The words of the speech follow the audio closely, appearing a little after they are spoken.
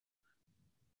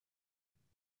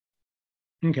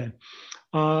Okay.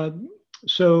 Uh,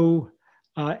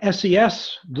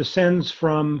 SES descends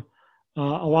from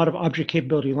a lot of object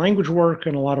capability language work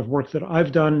and a lot of work that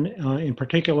I've done in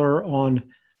particular on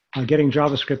getting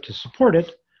JavaScript to support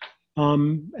it.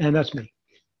 And that's me.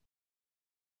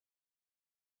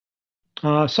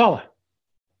 Sala.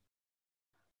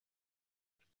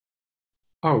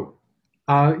 Oh,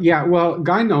 yeah, well,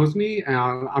 Guy knows me.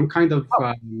 I'm kind of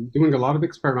doing a lot of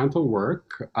experimental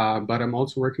work, but I'm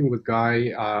also working with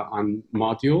Guy on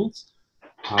modules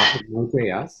in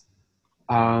Node.js.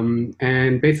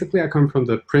 And basically, I come from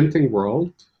the printing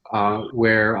world,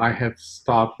 where I have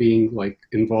stopped being like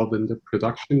involved in the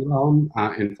production realm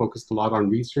and focused a lot on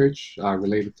research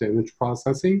related to image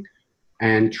processing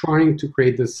and trying to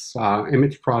create this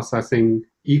image processing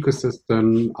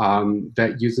ecosystem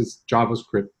that uses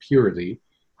JavaScript purely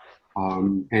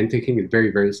and taking it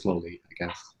very, very slowly, I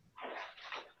guess.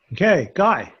 Okay,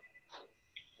 Guy.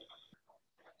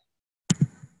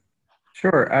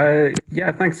 Sure.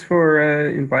 Yeah, thanks for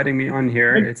inviting me on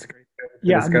here. It's great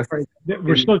to discuss.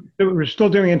 We're still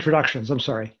doing introductions. I'm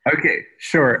sorry. Okay,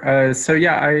 sure. So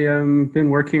yeah, I been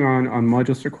working on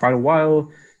modules for quite a while.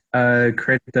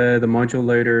 Created the module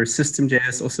loader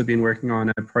system.js. Also been working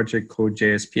on a project called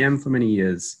JSPM for many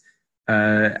years.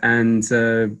 And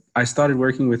I started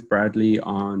working with Bradley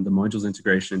on the modules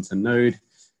integration into Node.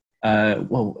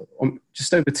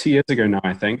 Just over 2 years ago now,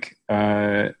 I think.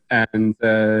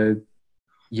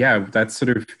 Yeah, that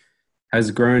sort of has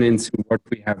grown into what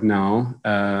we have now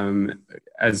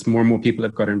as more and more people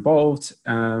have got involved.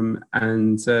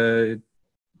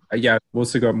 Yeah, I've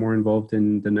also got more involved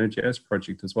in the Node.js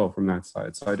project as well from that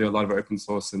side. So I do a lot of open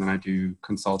source, and then I do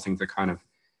consulting to kind of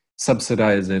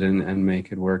subsidize it and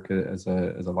make it work as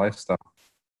a lifestyle.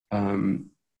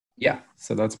 Yeah,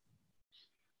 so that's...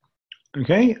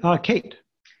 Okay, Kate.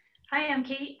 Hi, I'm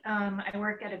Kate. I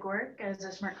work at Agoric as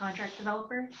a smart contract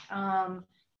developer.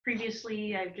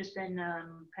 Previously, I've just been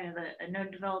kind of a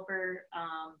Node developer,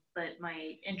 but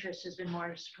my interest has been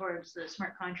more towards the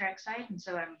smart contract side. And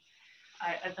so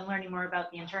I've been learning more about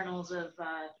the internals of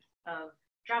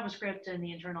JavaScript and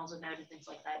the internals of Node and things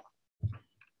like that.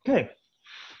 Okay.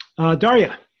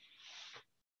 Daria.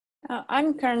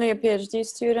 I'm currently a PhD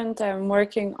student. I'm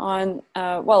working on,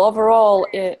 overall,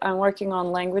 I'm working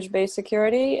on language-based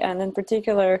security, and in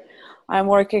particular, I'm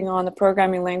working on a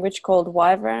programming language called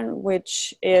Wyvern,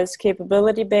 which is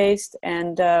capability-based,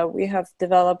 and we have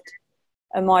developed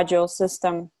a module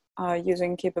system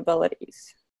using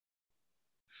capabilities.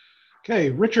 Okay,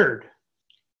 Richard.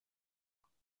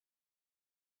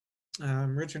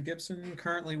 Richard Gibson,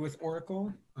 currently with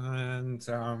Oracle, and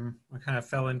I kind of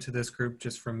fell into this group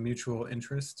just from mutual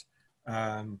interest.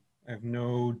 I have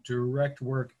no direct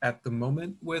work at the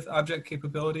moment with object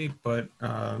capability, but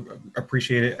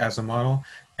appreciate it as a model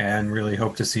and really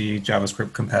hope to see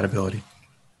JavaScript compatibility.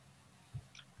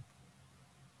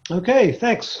 Okay,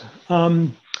 thanks.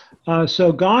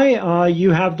 So Guy, you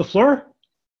have the floor.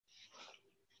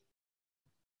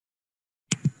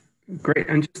 Great.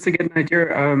 And just to get an idea,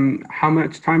 how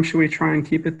much time should we try and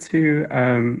keep it to?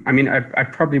 I mean, I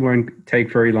probably won't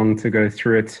take very long to go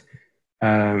through it.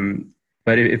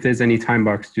 But if there's any time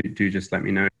box, do just let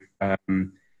me know.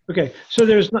 Okay, so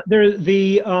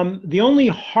the only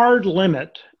hard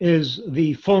limit is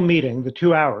the full meeting, the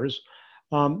 2 hours.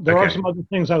 There are some other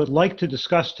things I would like to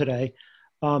discuss today.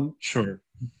 Sure.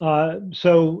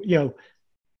 So, you know.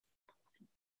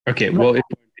 Okay, well, it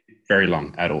won't be very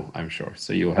long at all, I'm sure.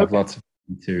 So you'll have lots of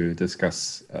time to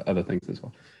discuss other things as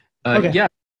well. Yeah,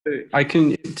 I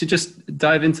can, to just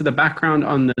dive into the background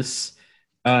on this.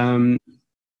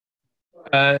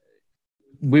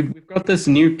 We've got this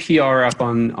new PR up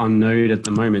on Node at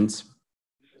the moment,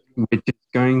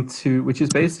 which is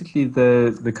basically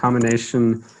the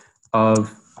combination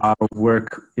of our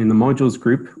work in the modules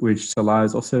group, which Salah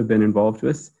has also been involved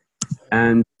with,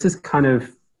 and this is kind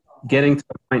of getting to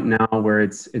the point now where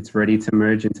it's ready to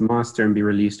merge into master and be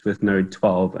released with Node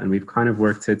 12, and we've kind of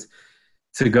worked it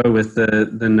to go with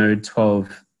the Node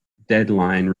 12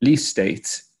 deadline release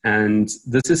date, and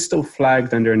this is still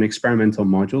flagged under an experimental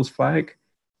modules flag.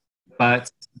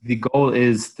 But the goal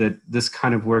is that this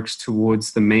kind of works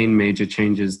towards the main major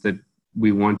changes that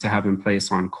we want to have in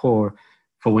place on core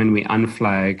for when we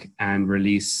unflag and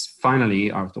release,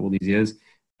 finally, after all these years,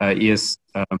 ES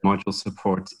module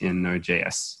support in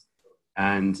Node.js.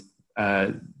 And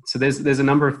so there's a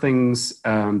number of things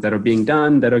that are being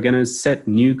done that are going to set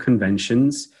new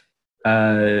conventions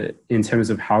in terms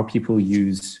of how people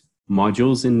use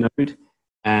modules in Node,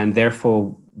 and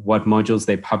therefore what modules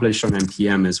they publish on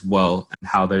NPM as well, and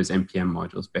how those NPM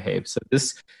modules behave. So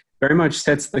this very much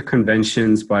sets the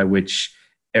conventions by which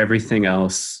everything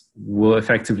else will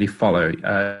effectively follow.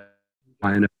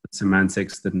 Line of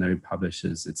semantics that Node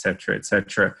publishes, et cetera, et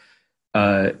cetera.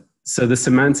 So the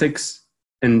semantics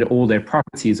and all their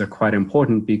properties are quite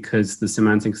important, because the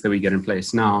semantics that we get in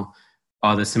place now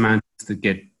are the semantics that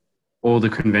get all the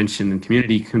convention and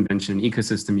community convention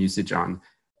ecosystem usage on.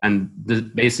 And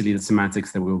basically the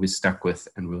semantics that we'll be stuck with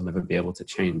and we'll never be able to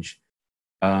change.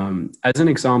 As an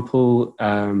example,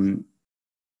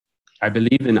 I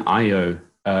believe in IO,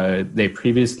 they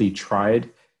previously tried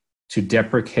to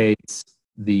deprecate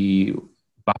the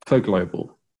buffer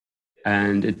global.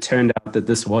 And it turned out that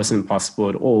this wasn't possible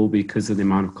at all because of the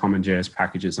amount of CommonJS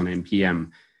packages on NPM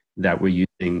that were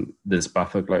using this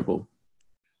buffer global.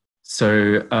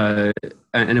 So,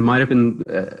 and it might have been,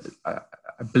 I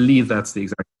believe that's the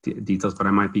exact details, but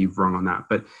I might be wrong on that.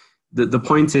 But the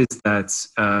point is that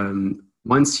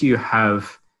once you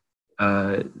have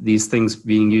these things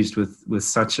being used with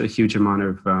such a huge amount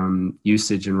of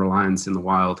usage and reliance in the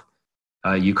wild,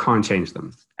 you can't change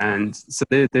them. And so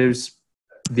there's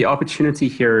the opportunity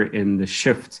here in the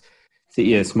shift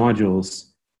to ES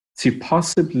modules to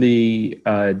possibly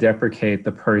deprecate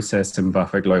the process and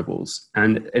buffer globals.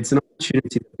 And it's an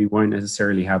opportunity that we won't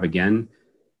necessarily have again,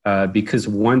 because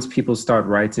once people start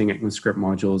writing ECMAScript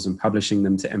modules and publishing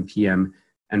them to NPM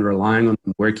and relying on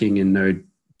them working in Node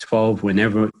 12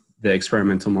 whenever the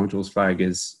experimental modules flag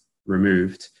is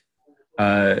removed,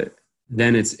 then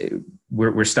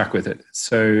we're stuck with it.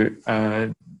 So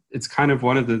it's kind of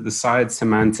one of the side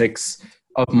semantics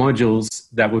of modules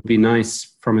that would be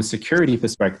nice from a security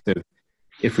perspective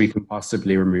if we can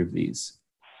possibly remove these.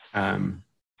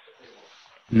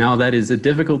 Now that is a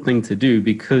difficult thing to do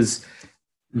because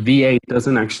V8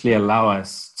 doesn't actually allow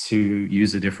us to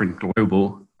use a different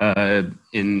global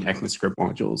in ECMAScript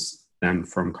modules than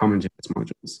from CommonJS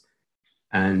modules.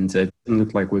 And it doesn't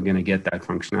look like we're going to get that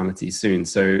functionality soon.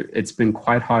 So it's been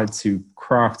quite hard to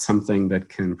craft something that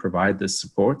can provide this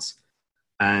support.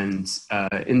 And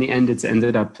in the end, it's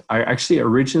ended up, I actually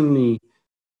originally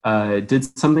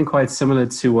did something quite similar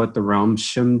to what the Realm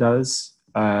shim does,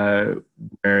 where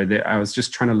I was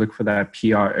just trying to look for that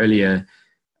PR earlier.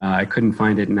 I couldn't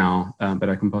find it now, but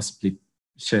I can possibly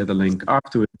share the link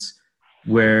afterwards,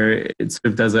 where it sort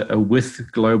of does a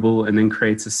with global and then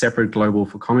creates a separate global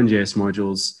for CommonJS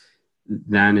modules,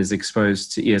 then is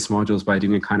exposed to ES modules by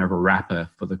doing a kind of a wrapper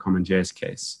for the CommonJS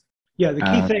case. Yeah, the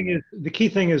key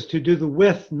thing is to do the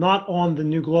with not on the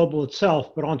new global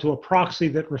itself, but onto a proxy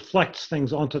that reflects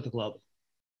things onto the global.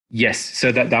 Yes,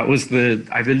 so that was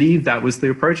I believe that was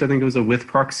the approach. I think it was a with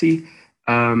proxy.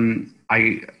 The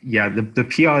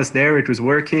PR is there, it was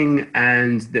working,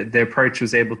 and the approach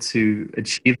was able to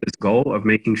achieve this goal of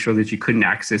making sure that you couldn't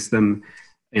access them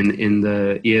in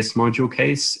the ES module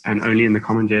case, and only in the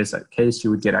CommonJS case you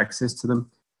would get access to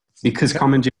them, because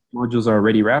CommonJS modules are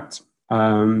already wrapped.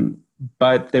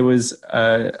 But there was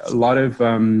a lot of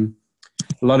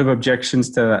objections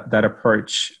to that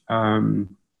approach. I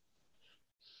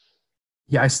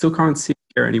still can't see it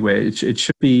here anyway. It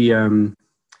should be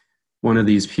one of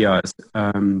these PRs.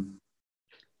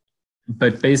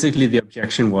 But basically the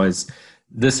objection was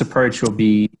this approach will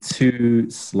be too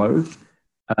slow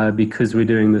because we're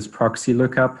doing this proxy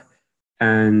lookup,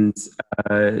 and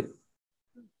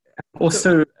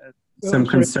also some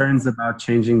concerns about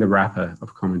changing the wrapper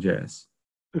of CommonJS.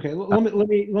 Okay, let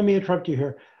me interrupt you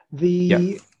here.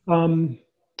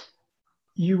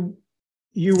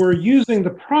 You were using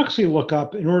the proxy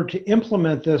lookup in order to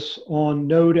implement this on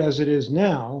Node as it is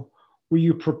now. Were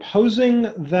you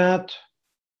proposing that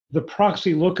the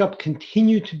proxy lookup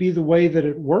continue to be the way that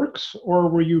it works, or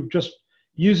were you just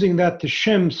using that to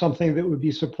shim something that would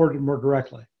be supported more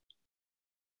directly?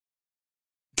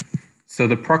 So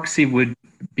the proxy would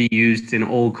be used in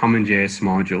all CommonJS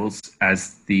modules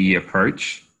as the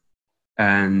approach,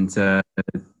 and then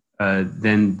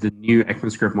the new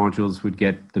ECMAScript modules would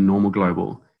get the normal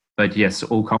global. But yes,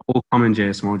 all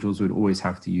CommonJS modules would always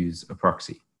have to use a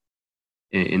proxy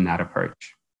in that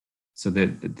approach, so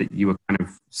that you were kind of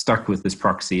stuck with this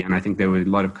proxy. And I think there were a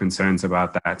lot of concerns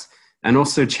about that, and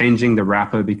also changing the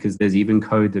wrapper, because there's even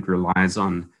code that relies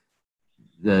on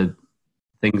the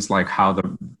things like how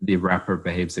the wrapper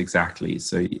behaves exactly.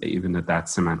 So even at that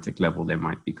semantic level, there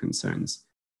might be concerns.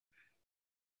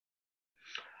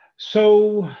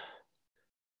 So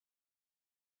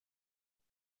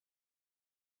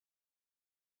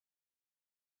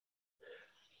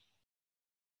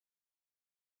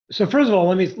first of all,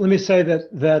 let me say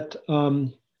that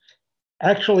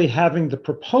actually having the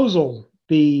proposal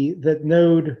be that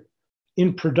Node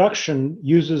in production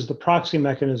uses the proxy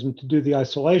mechanism to do the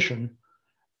isolation,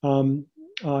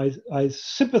 I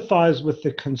sympathize with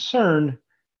the concern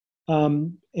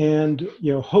and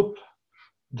hope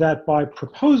that by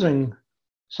proposing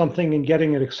something and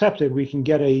getting it accepted, we can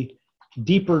get a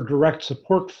deeper direct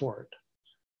support for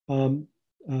it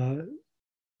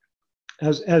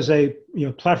as a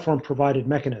platform provided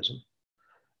mechanism.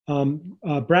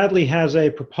 Bradley has a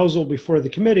proposal before the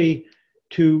committee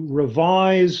to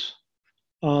revise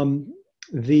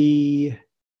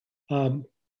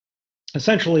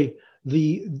essentially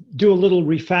do a little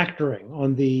refactoring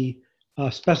on the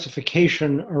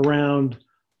specification around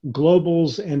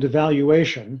globals and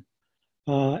evaluation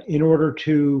in order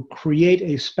to create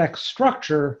a spec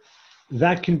structure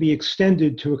that can be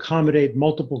extended to accommodate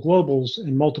multiple globals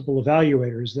and multiple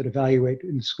evaluators that evaluate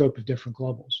in the scope of different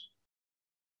globals.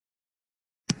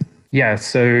 Yeah,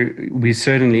 so we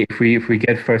certainly, if we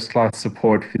get first-class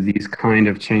support for these kind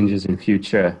of changes in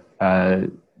future,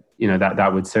 that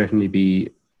would certainly be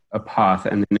a path,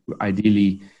 and then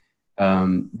ideally,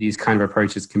 these kind of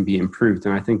approaches can be improved.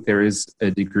 And I think there is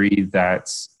a degree that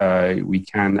we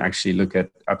can actually look at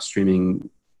upstreaming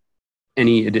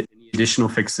any additional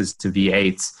fixes to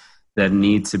V8 that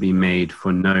need to be made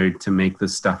for Node to make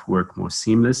this stuff work more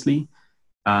seamlessly.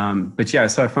 But yeah,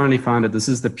 so I finally found that this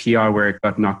is the PR where it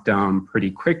got knocked down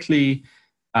pretty quickly.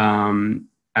 And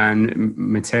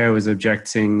Matteo was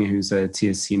objecting, who's a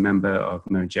TSC member of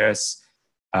Node.js.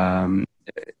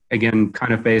 Again,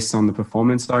 kind of based on the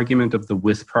performance argument of the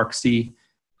with proxy,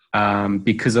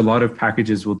 because a lot of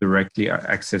packages will directly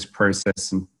access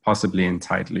process and possibly in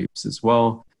tight loops as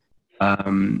well.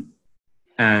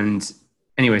 And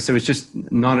anyway, so it's just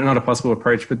not a possible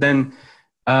approach. But then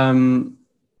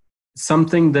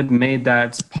something that made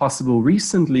that possible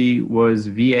recently was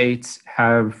V8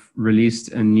 have released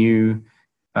a new,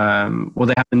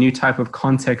 they have a new type of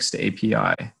context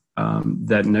API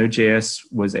that Node.js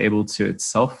was able to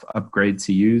itself upgrade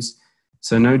to use.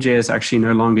 So Node.js actually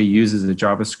no longer uses a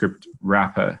JavaScript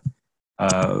wrapper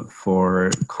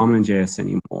for CommonJS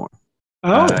anymore.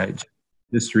 Oh.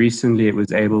 Just recently it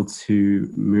was able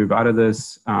to move out of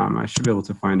this. I should be able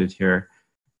to find it here.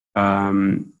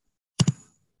 And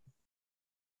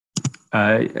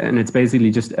it's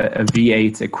basically just a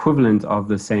V8 equivalent of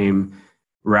the same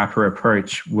wrapper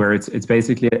approach, where it's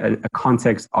basically a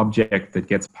context object that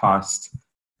gets passed.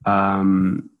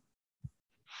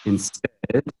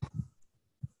 Instead,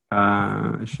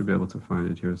 I should be able to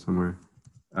find it here somewhere.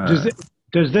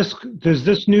 Does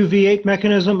this new V8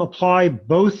 mechanism apply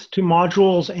both to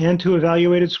modules and to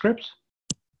evaluated scripts?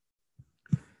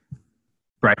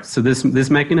 Right. So this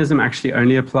mechanism actually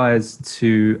only applies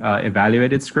to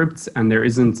evaluated scripts, and there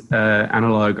isn't an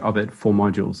analog of it for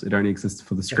modules. It only exists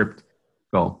for the script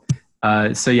goal.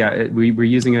 So yeah, we're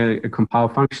using a compile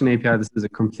function API. This is a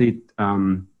complete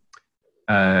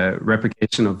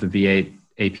replication of the V8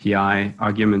 API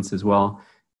arguments as well.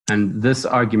 And this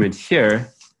argument here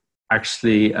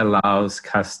actually allows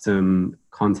custom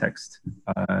context.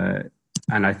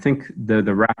 And I think the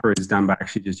wrapper is done by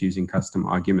actually just using custom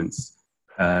arguments.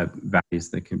 Values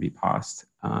that can be passed.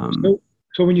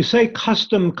 So when you say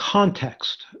custom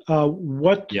context,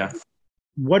 what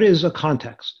is a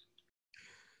context?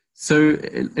 So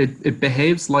it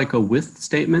behaves like a with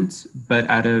statement, but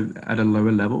at a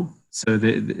lower level. So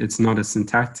it's not a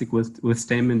syntactic with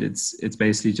statement. It's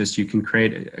basically just you can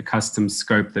create a custom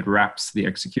scope that wraps the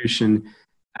execution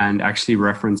and actually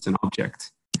reference an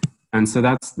object. And so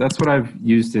that's what I've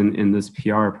used in this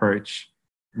PR approach,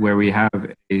 where we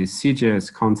have a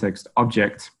CJS context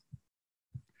object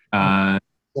that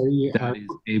is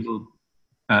able.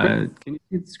 Can you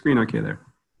see the screen okay there?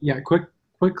 Yeah, quick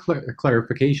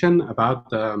clarification about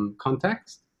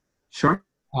context. Sure.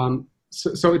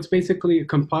 So it's basically a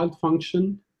compiled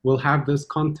function will have this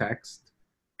context,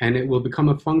 and it will become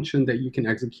a function that you can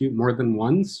execute more than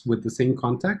once with the same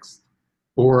context,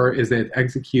 or is it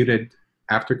executed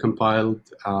after compiled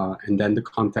and then the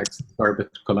context is garbage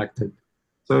collected?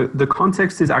 So the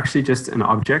context is actually just an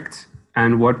object,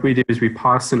 and what we do is we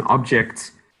pass an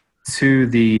object to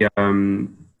the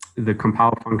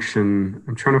compile function.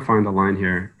 I'm trying to find the line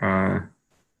here.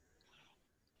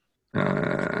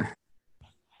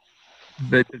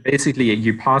 But basically,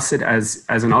 you pass it as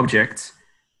an object,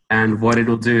 and what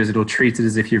it'll do is it'll treat it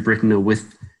as if you've written a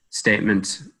with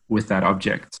statement with that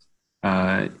object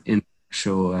in the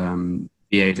actual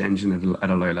V8 engine at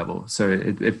a low level. So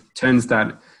it turns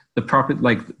that the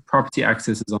property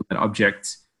accesses on that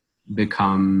object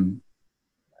become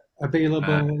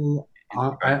available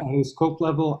at a scope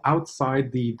level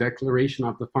outside the declaration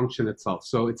of the function itself.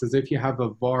 So it's as if you have a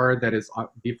var that is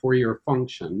before your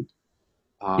function.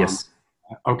 Yes.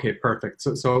 Okay, perfect.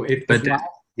 So it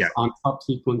lasts on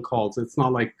subsequent calls. It's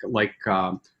not like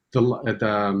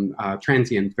the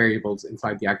transient variables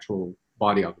inside the actual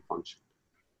body of the function.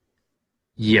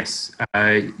 Yes.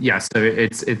 Yeah. So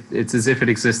it's as if it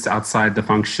exists outside the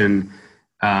function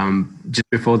just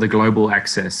before the global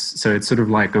access. So it's sort of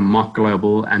like a mock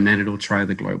global, and then it'll try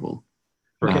the global.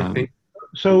 Okay.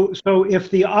 So if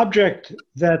the object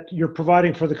that you're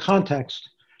providing for the context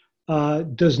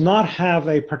does not have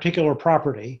a particular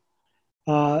property,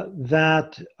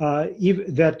 that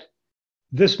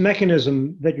this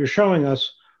mechanism that you're showing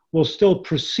us will still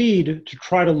proceed to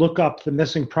try to look up the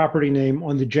missing property name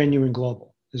on the genuine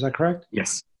global. Is that correct?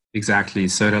 Yes, exactly.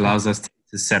 So it allows us to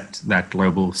intercept that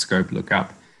global scope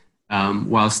lookup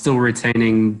while still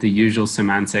retaining the usual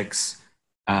semantics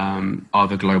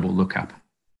of a global lookup,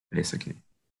 basically.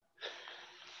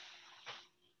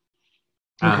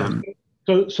 Okay.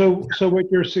 So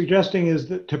what you're suggesting is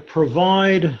that to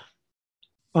provide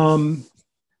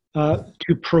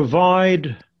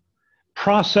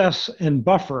process and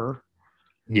buffer,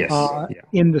 yes,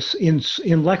 in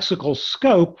lexical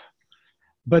scope,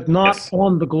 but not yes.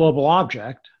 on the global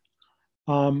object.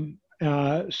 Technically,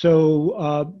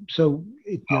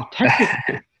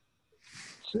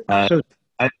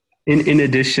 in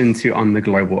addition to on the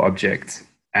global object.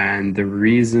 And the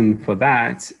reason for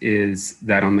that is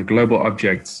that on the global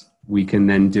object, we can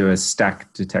then do a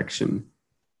stack detection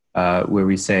where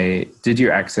we say, did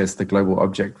you access the global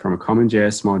object from a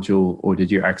CommonJS module, or did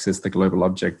you access the global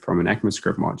object from an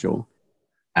ECMAScript module?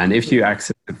 And if you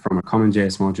access it from a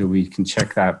CommonJS module, we can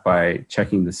check that by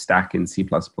checking the stack in C++.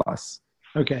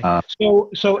 Okay.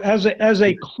 So as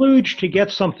a kludge to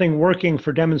get something working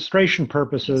for demonstration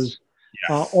purposes,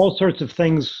 yes. All sorts of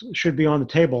things should be on the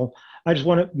table. I just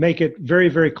want to make it very,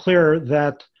 very clear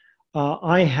that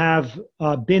I have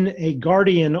been a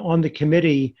guardian on the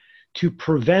committee to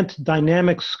prevent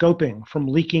dynamic scoping from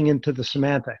leaking into the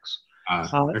semantics.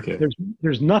 Okay.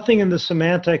 There's nothing in the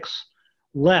semantics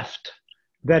left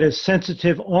that is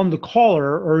sensitive on the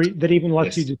caller, or that even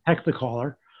lets you detect the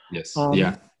caller. Yes.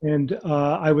 And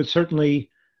I would certainly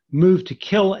move to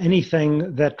kill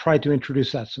anything that tried to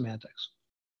introduce that semantics.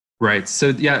 Right. So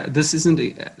yeah, this isn't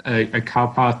a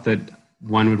cowpath that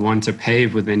one would want to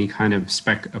pave with any kind of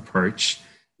spec approach.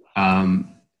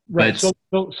 Right. So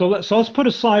let's put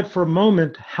aside for a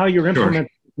moment how you're implementing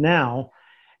it now,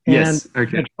 and,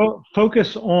 and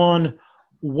focus on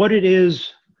what it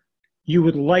is you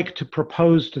would like to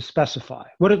propose to specify.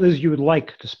 What it is you would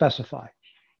like to specify.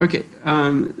 Okay.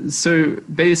 So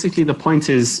basically, the point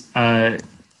is,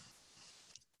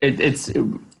 it's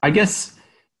I guess.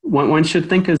 One should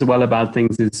think as well about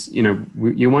things is,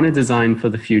 you want to design for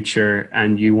the future,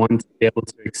 and you want to be able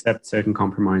to accept certain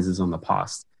compromises on the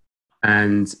past.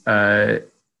 And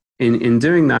in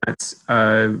doing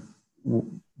that,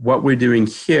 what we're doing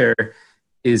here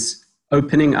is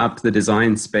opening up the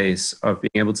design space of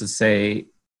being able to say,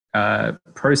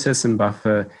 process and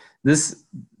buffer. This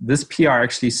PR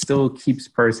actually still keeps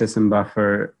process and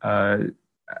buffer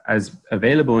as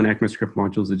available in ECMAScript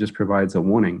modules. It just provides a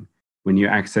warning when you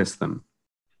access them.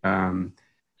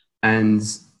 And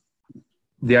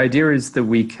the idea is that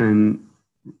we can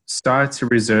start to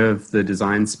reserve the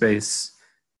design space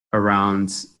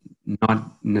around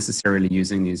not necessarily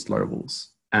using these globals.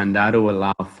 And that will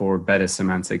allow for better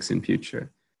semantics in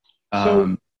future.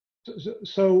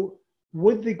 So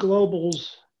would the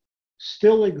globals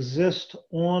still exist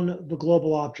on the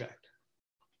global object?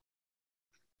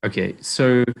 Okay,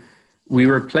 so we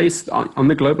replaced, on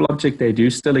the global object, they do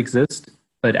still exist,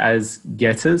 but as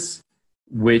getters,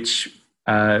 which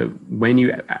when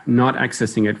you're not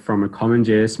accessing it from a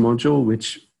CommonJS module,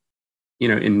 which,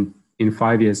 in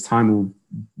 5 years' time will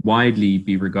widely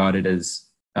be regarded as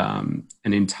an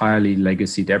entirely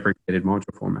legacy deprecated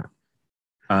module format.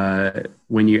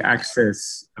 When you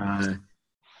access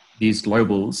these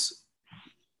globals,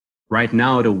 right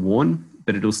now it'll warn,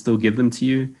 but it'll still give them to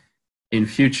you. In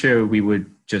future, we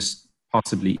would just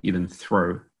possibly even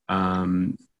throw,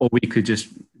 or we could just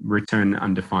return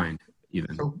undefined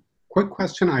even. So, quick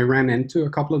question I ran into a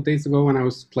couple of days ago when I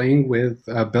was playing with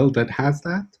a build that has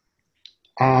that.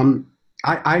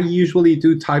 I usually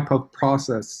do type of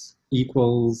process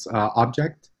equals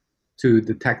object to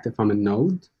detect if I'm a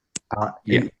node.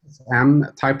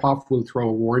 Type off will throw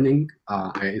a warning,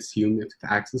 I assume, if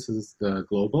it accesses the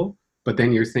global. But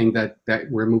then you're saying that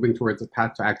we're moving towards a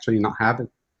path to actually not have it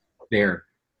there.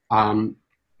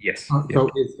 Yes. So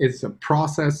it's a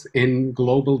process in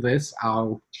global this,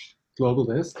 global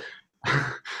this.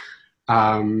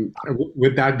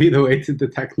 Would that be the way to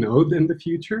detect node in the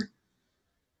future?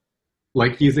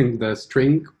 Like using the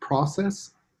string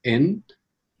process in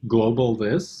global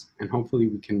this, and hopefully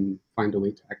we can find a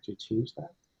way to actually change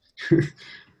that.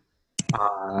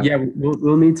 Yeah,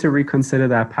 we'll need to reconsider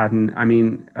that pattern. I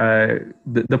mean,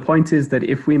 the point is that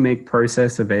if we make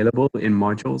process available in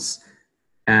modules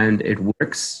and it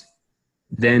works,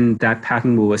 then that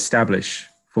pattern will establish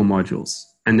for modules,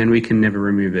 and then we can never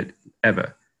remove it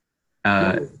ever.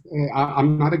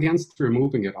 I'm not against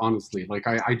removing it, honestly. Like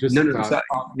I just yeah,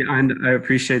 and I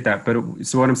appreciate that. But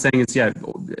so what I'm saying is, yeah,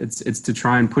 it's to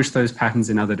try and push those patterns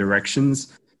in other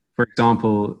directions. For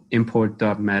example,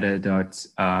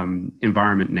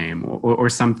 import.meta.environment name or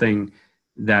something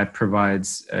that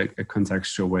provides a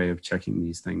contextual way of checking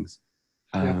these things.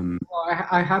 Well,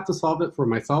 I had to solve it for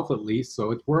myself at least,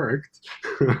 so it worked.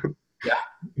 Yeah.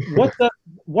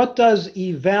 What does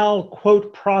eval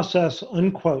quote process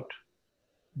unquote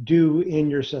do in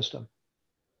your system?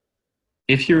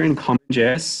 If you're in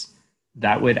CommonJS,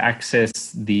 that would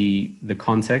access the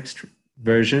context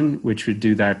version, which would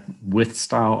do that with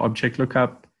style object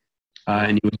lookup,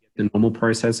 and you would get the normal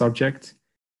process object.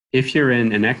 If you're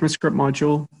in an ECMAScript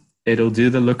module, it'll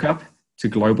do the lookup to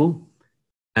global,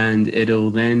 and it'll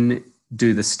then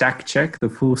do the stack check, the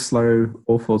full slow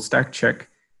or full stack check,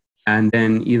 and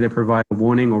then either provide a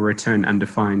warning or return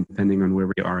undefined, depending on where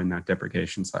we are in that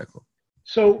deprecation cycle.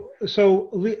 So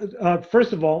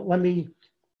first of all, the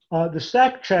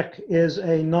stack check is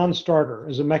a non-starter,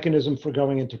 as a mechanism for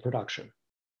going into production.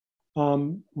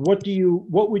 What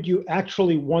would you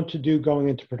actually want to do going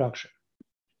into production?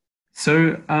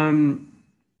 So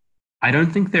I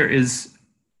don't think there is,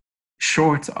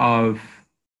 short of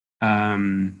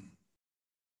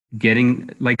getting,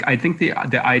 like, I think the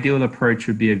ideal approach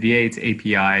would be a V8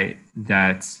 API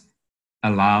that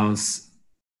allows,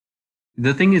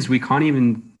 the thing is we can't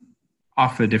even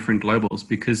offer different globals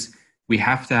because we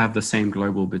have to have the same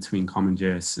global between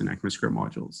CommonJS and ECMAScript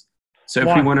modules. So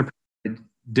if we want to provide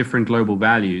different global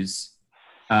values,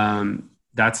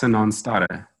 that's a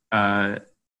non-starter.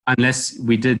 Unless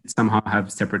we did somehow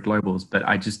have separate globals, but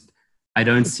I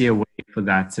don't see a way for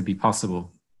that to be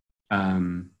possible.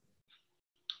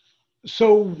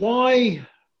 So why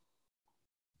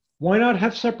not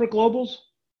have separate globals?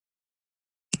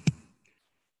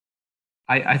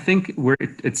 I think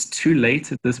it's too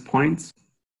late at this point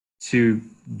to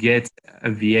get a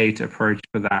V8 approach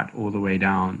for that all the way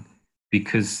down,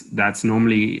 because that's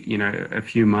normally, a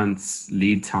few months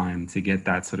lead time to get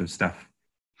that sort of stuff.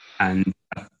 And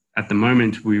at the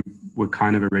moment, we're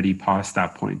kind of already past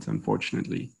that point,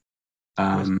 unfortunately.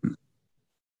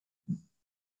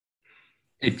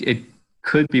 It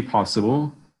could be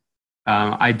possible.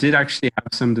 I did actually have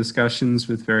some discussions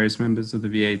with various members of the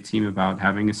V8 team about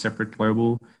having a separate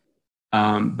global,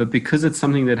 but because it's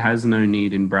something that has no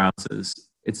need in browsers,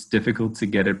 it's difficult to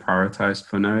get it prioritized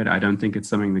for Node. I don't think it's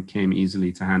something that came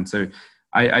easily to hand. So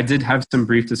I did have some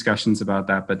brief discussions about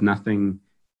that, but nothing.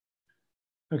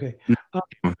 Okay.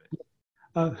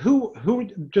 Who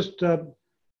just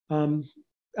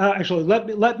actually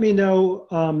let me know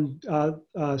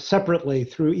separately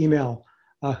through email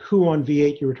who on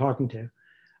V8 you were talking to.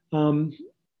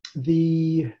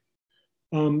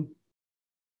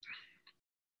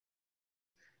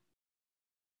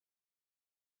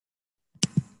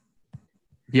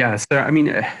 Yeah, so I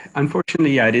mean,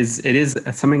 unfortunately, yeah, it is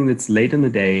something that's late in the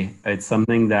day. It's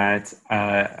something that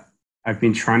I've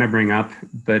been trying to bring up,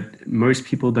 but most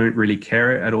people don't really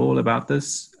care at all about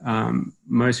this.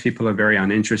 Most people are very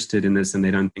uninterested in this and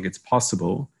they don't think it's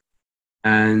possible.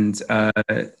 And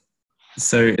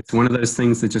so it's one of those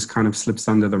things that just kind of slips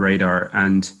under the radar.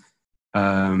 And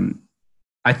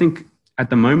I think at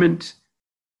the moment,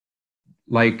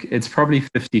 like, it's probably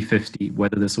 50-50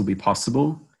 whether this will be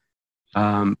possible.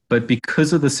 But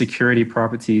because of the security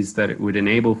properties that it would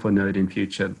enable for Node in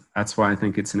future, that's why I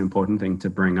think it's an important thing to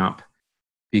bring up,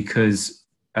 because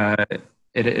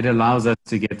it allows us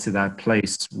to get to that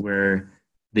place where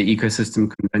the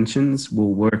ecosystem conventions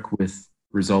will work with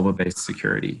resolver-based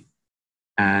security.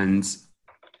 And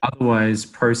otherwise,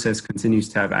 process continues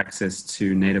to have access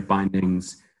to native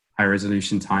bindings,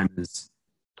 high-resolution timers.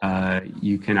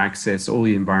 You can access all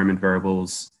the environment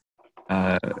variables.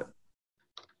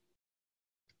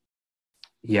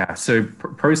 Yeah, so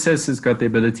process has got the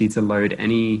ability to load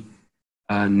any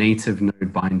native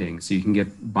node binding. So you can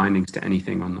get bindings to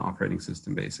anything on the operating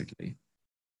system, basically,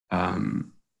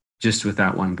 just with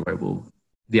that one global.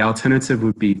 The alternative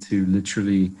would be to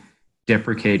literally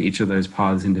deprecate each of those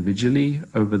paths individually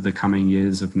over the coming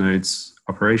years of Node's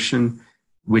operation,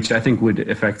 which I think would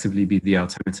effectively be the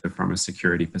alternative from a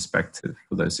security perspective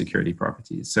for those security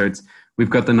properties. So we've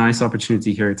got the nice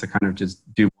opportunity here to kind of just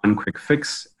do one quick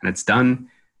fix and it's done.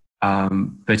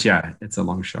 But yeah, it's a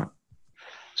long shot.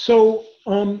 So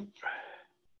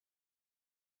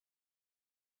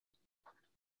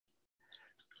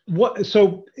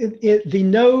the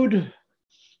node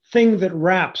thing that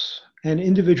wraps an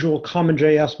individual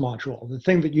CommonJS module, the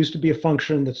thing that used to be a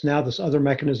function that's now this other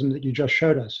mechanism that you just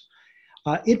showed us,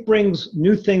 it brings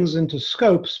new things into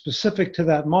scope specific to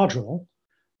that module,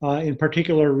 in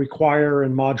particular require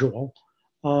and module.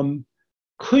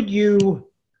 Could you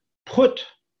put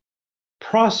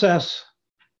process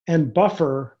and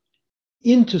buffer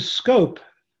into scope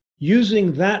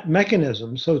using that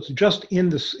mechanism, so it's just in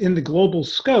the global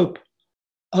scope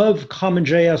of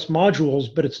CommonJS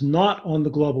modules, but it's not on the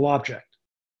global object?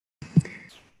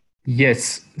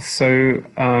 Yes. So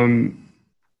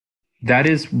that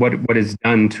is what is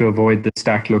done to avoid the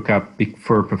stack lookup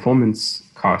for performance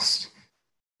cost.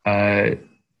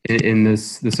 In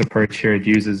this approach here, it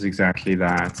uses exactly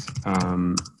that.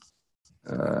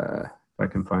 If I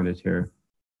can find it here,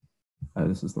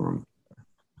 this is the wrong.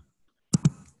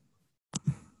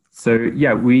 So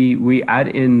yeah, we add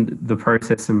in the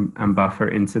process and buffer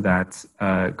into that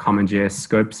CommonJS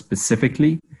scope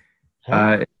specifically.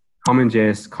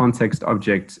 CommonJS context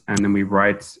object, and then we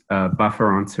write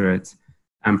buffer onto it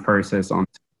and process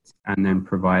onto it, and then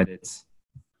provide it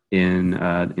in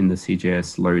the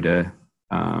CJS loader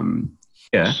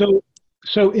here.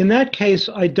 So in that case,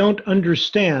 I don't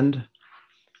understand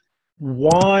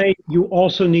why you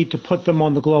also need to put them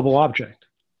on the global object.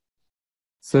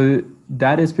 So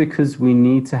that is because we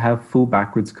need to have full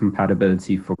backwards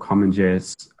compatibility for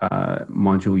CommonJS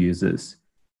module users.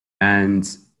 And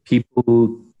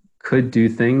people could do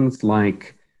things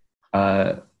like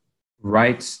they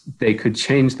could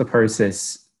change the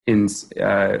process in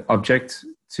object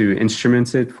to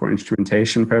instrument it for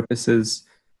instrumentation purposes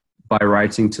by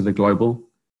writing to the global.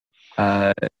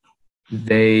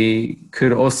 They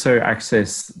could also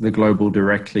access the global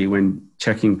directly when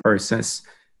checking process.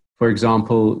 For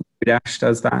example, Dash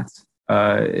does that.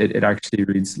 It actually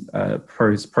reads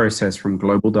process from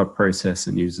global.process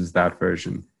and uses that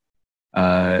version.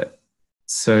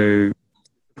 So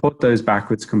support those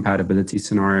backwards compatibility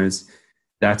scenarios.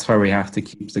 That's why we have to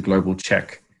keep the global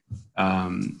check.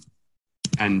 And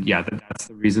yeah, that's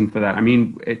the reason for that. I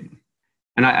mean,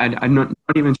 I'm not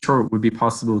even sure it would be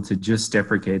possible to just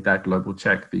deprecate that global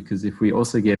check, because if we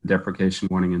also get a deprecation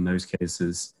warning in those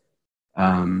cases,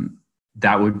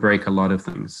 that would break a lot of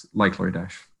things like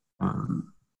Lodash.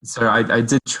 So I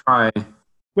did try.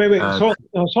 Wait, so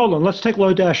hold on. Let's take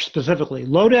Lodash specifically.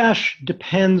 Lodash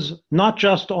depends not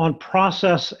just on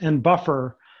process and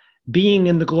buffer being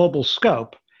in the global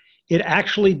scope. It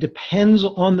actually depends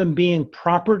on them being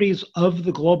properties of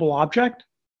the global object.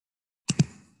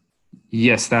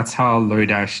 Yes, that's how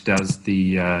Lodash does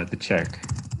the check.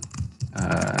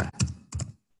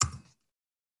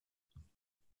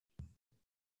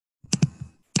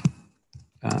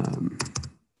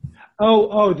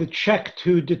 The check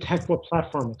to detect what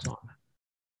platform it's on.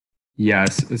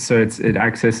 Yes, so it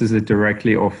accesses it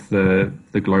directly off the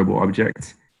global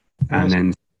object, and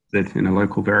then it in a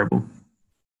local variable.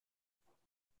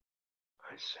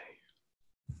 I see.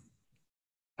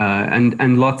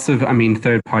 And lots of,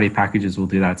 third-party packages will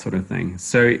do that sort of thing.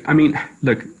 So,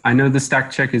 look, I know the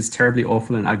stack check is terribly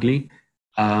awful and ugly.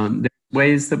 There are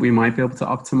ways that we might be able to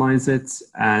optimize it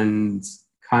and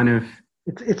kind of.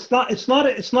 It's not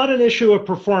an issue of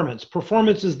performance.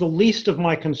 Performance is the least of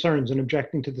my concerns in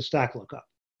objecting to the stack lookup.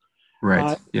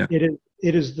 Right. Yeah.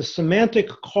 It is the semantic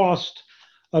cost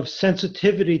of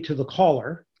sensitivity to the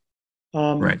caller,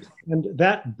 right, and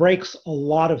that breaks a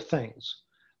lot of things.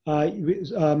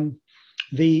 The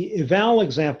eval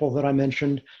example that I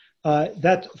mentioned,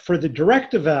 that for the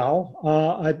direct eval,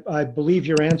 I believe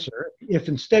your answer. If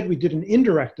instead we did an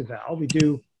indirect eval, we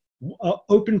do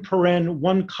open paren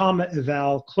 1 comma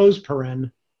eval close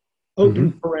paren,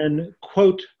 open paren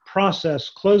quote process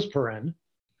close paren,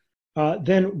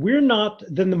 then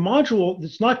the module,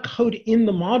 it's not code in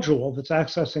the module that's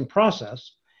accessing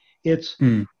process. It's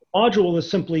the module is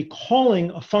simply calling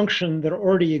a function that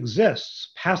already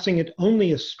exists, passing it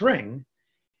only a string,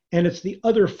 and it's the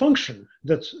other function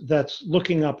that's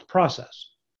looking up process.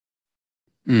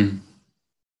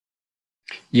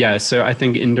 Yeah, so I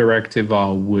think indirect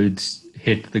eval would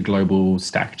hit the global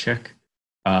stack check,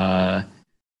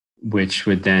 which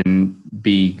would then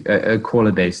be a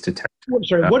caller-based attack.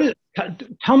 Sorry,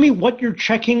 tell me what you're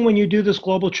checking when you do this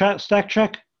global stack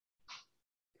check?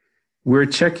 We're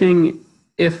checking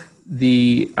if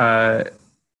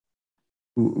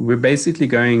we're basically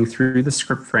going through the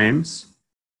script frames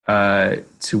to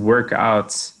work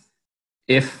out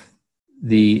if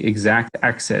the exact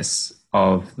access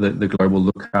of the global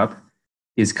lookup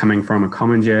is coming from a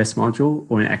CommonJS module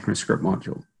or an ECMAScript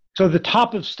module. So the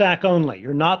top of stack only.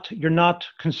 You're not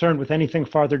concerned with anything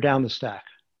farther down the stack.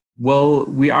 Well,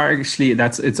 we are actually,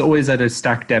 it's always at a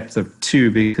stack depth of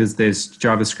 2 because there's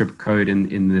JavaScript code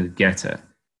in the getter.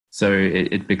 So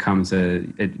it becomes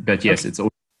but yes, it's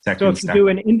always second stack.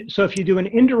 So if you do an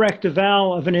indirect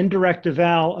eval of an indirect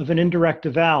eval of an indirect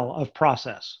eval of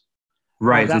process.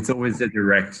 Right, it's always a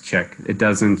direct check. It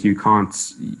doesn't, you can't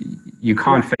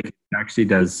fake it. It actually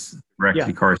does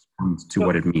directly correspond to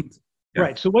what it means. Yeah.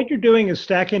 Right. So what you're doing is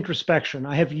stack introspection.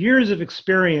 I have years of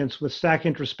experience with stack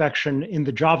introspection in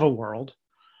the Java world.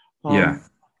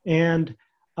 And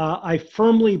I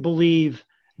firmly believe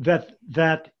that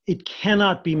it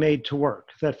cannot be made to work,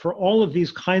 that for all of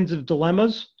these kinds of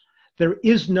dilemmas, there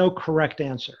is no correct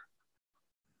answer.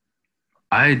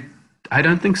 I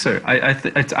don't think so.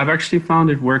 I've actually found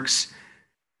it works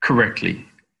correctly,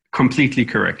 completely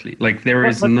correctly. Like there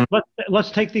is no...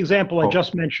 Let's take the example I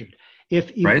just mentioned.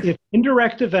 If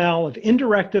indirect eval of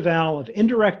indirect eval of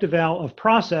indirect eval of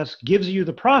process gives you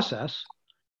the process,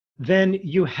 then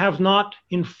you have not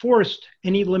enforced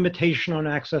any limitation on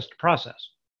access to process.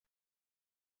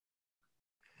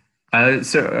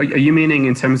 So are you meaning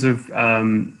in terms of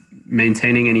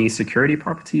maintaining any security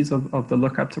properties of the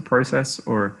lookup to process,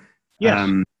 or? Yes.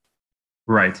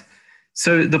 Right.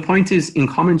 So the point is, in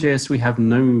CommonJS, we have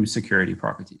no security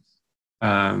properties.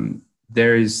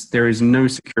 There is no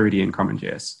security in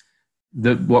CommonJS.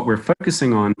 What we're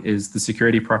focusing on is the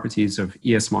security properties of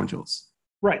ES modules.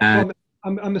 Right. So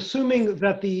I'm assuming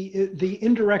that the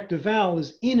indirect eval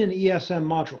is in an ESM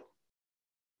module.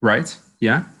 Right.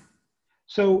 Yeah.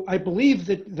 So I believe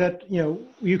that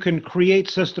you can create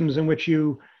systems in which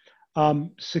you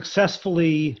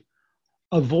successfully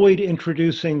avoid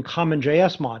introducing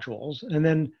CommonJS modules, and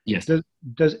then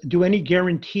do any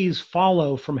guarantees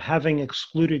follow from having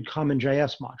excluded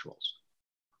CommonJS modules?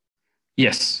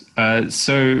 Yes.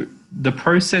 So the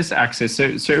process access.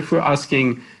 So if we're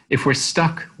asking, if we're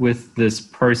stuck with this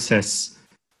process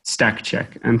stack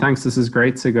check, and thanks, this is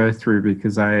great to go through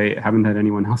because I haven't had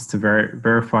anyone else to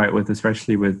verify it with,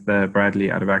 especially with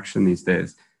Bradley out of action these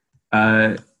days,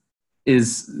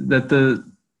 is that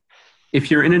if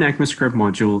you're in an ECMAScript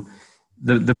module,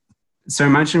 so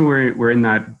imagine we're in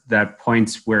that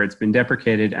point where it's been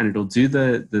deprecated, and it'll do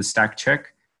the stack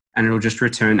check, and it'll just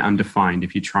return undefined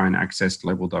if you try and access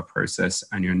global.process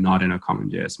and you're not in a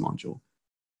CommonJS module.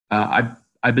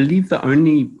 I believe the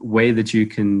only way that you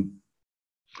can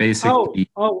basically...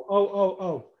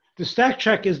 The stack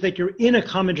check is that you're in a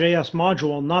CommonJS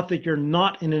module, not that you're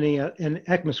not in an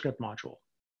ECMAScript module.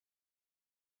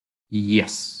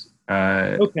 Yes.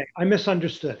 Okay, I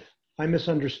misunderstood.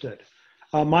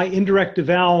 My indirect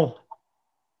eval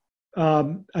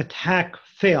attack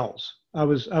fails. I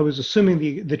was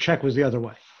assuming the check was the other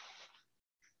way.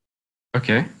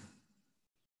 Okay.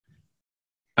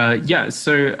 Yeah.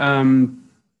 So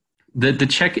the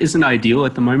check isn't ideal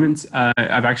at the moment.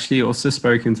 I've actually also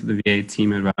spoken to the V8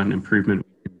 team about an improvement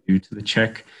we can do to the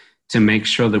check to make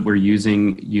sure that we're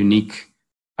using unique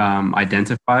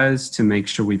identifiers to make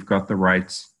sure we've got the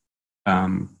right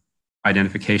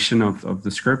identification of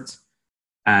the script.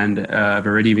 And I've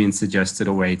already been suggested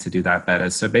a way to do that better.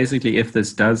 So basically, if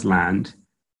this does land,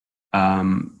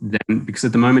 then, because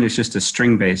at the moment it's just a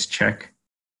string-based check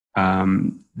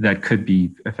that could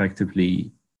be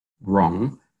effectively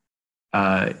wrong.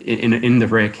 In the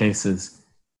rare cases,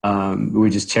 we're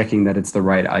just checking that it's the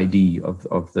right ID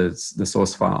of the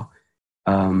source file.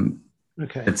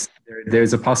 Okay.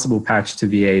 There's a possible patch to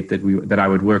V8 that I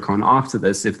would work on after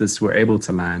this if this were able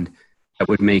to land, that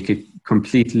would make it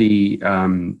completely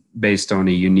based on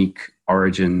a unique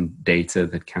origin data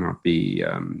that cannot be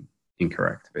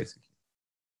incorrect, basically.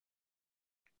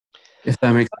 If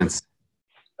that makes sense.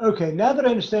 Okay, now that I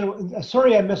understand,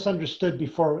 sorry I misunderstood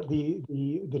before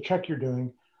the check you're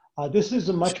doing. This is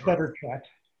a much better check.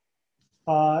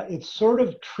 It sort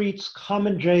of treats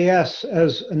CommonJS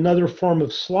as another form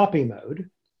of sloppy mode.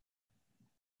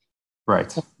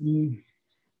 Right.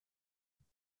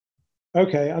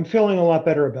 Okay, I'm feeling a lot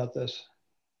better about this.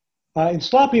 In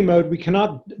sloppy mode, we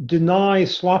cannot deny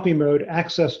sloppy mode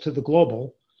access to the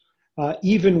global,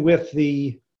 even with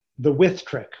the with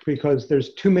trick, because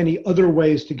there's too many other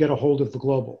ways to get a hold of the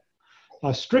global.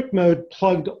 Strict mode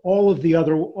plugged all of the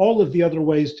other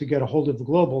ways to get a hold of the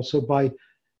global. So by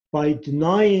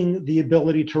denying the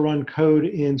ability to run code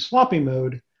in sloppy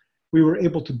mode, we were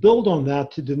able to build on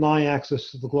that to deny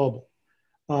access to the global.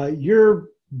 You're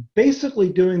basically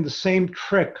doing the same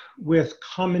trick with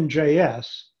CommonJS.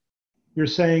 You're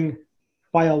saying,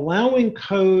 by allowing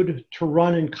code to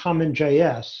run in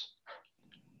CommonJS,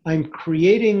 I'm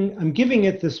giving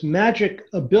it this magic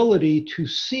ability to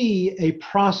see a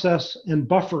process and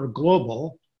buffer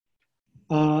global,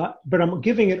 but I'm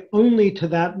giving it only to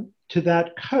that to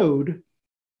that code,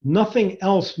 nothing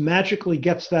else magically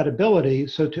gets that ability.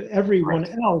 So to everyone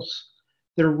else,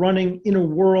 they're running in a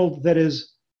world that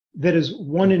is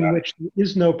one in which there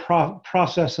is no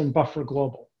process and buffer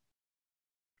global.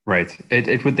 Right.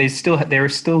 It would. There are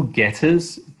still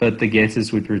getters, but the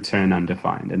getters would return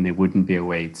undefined, and there wouldn't be a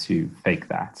way to fake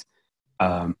that,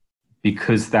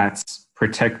 because that's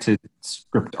protected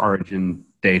script origin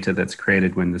data that's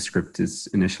created when the script is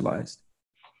initialized.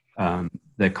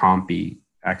 That can't be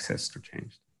accessed or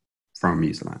changed from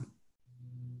userland.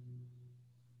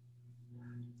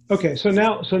 Okay, so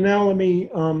now let me.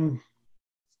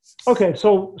 Okay,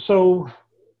 so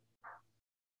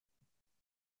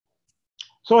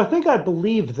I think I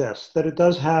believe this, that it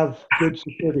does have good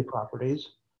security properties.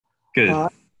 Good.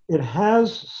 It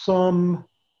has some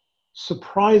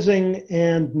surprising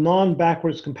and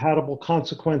non-backwards compatible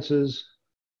consequences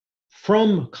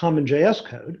from CommonJS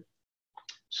code.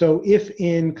 So if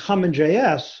in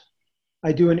CommonJS,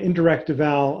 I do an indirect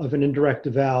eval of an indirect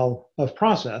eval of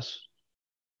process,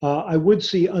 I would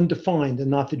see undefined and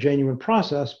not the genuine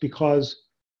process because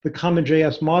the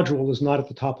CommonJS module is not at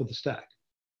the top of the stack.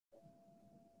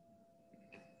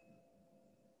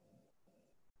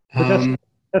 But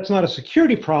that's not a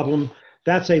security problem.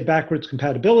 That's a backwards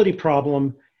compatibility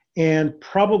problem. And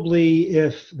probably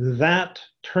if that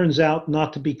turns out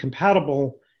not to be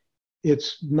compatible,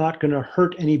 it's not going to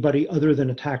hurt anybody other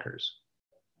than attackers.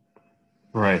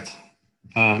 Right.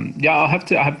 Yeah, I'll have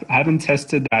to. I haven't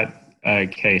tested that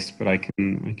case, but I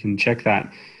can check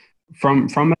that. From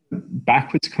a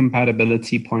backwards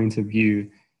compatibility point of view,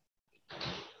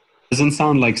 doesn't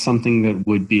sound like something that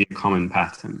would be a common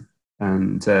pattern.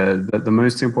 And the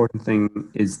most important thing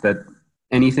is that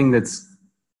anything that's,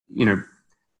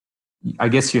 I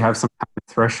guess you have some kind of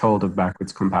threshold of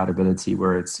backwards compatibility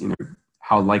where it's,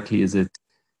 how likely is it?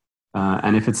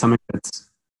 And if it's something that's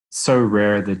so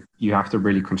rare that you have to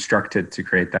really construct it to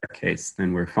create that case,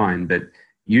 then we're fine. But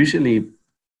usually,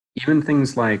 even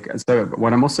things like, so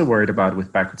what I'm also worried about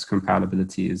with backwards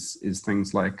compatibility is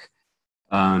things like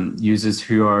users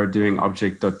who are doing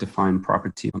object.define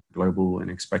property on global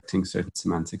and expecting certain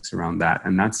semantics around that.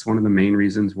 And that's one of the main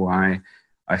reasons why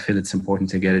I feel it's important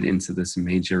to get it into this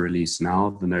major release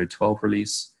now, the Node 12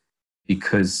 release,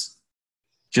 because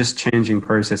just changing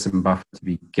process and buffer to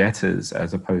be getters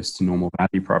as opposed to normal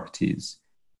value properties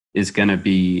is going to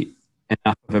be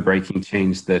enough of a breaking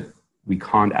change that we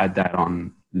can't add that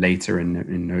on later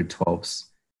in Node 12's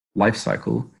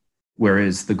lifecycle.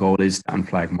 Whereas the goal is to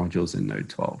unflag modules in Node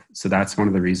 12. So that's one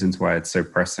of the reasons why it's so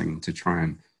pressing to try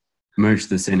and merge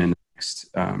this in the next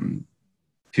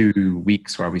 2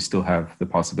 weeks, while we still have the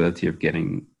possibility of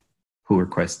getting pull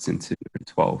requests into Node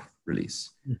 12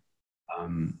 release.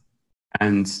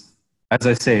 And as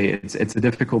I say, it's a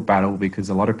difficult battle because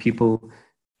a lot of people,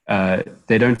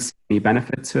 they don't see any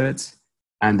benefit to it,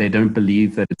 and they don't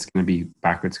believe that it's going to be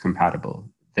backwards compatible.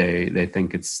 They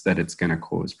think it's going to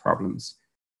cause problems.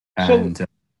 And, so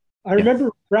I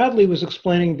remember Bradley was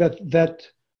explaining that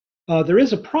there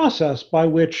is a process by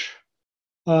which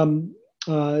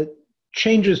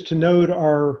changes to Node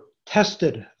are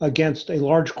tested against a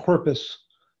large corpus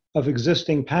of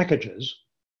existing packages.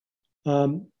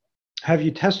 Have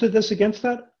you tested this against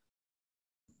that?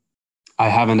 I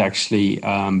haven't actually,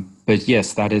 but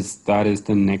yes, that is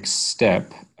the next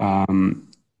step.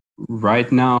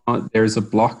 Right now, there's a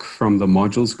block from the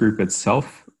modules group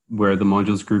itself, where the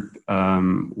modules group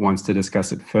wants to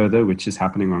discuss it further, which is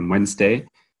happening on Wednesday.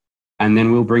 And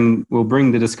then we'll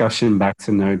bring the discussion back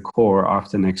to Node Core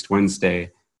after next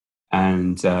Wednesday.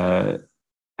 And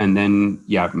then,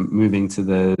 moving to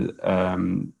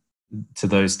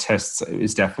those tests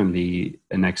is definitely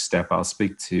a next step. I'll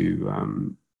speak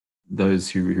to those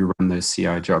who run those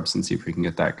CI jobs and see if we can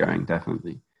get that going,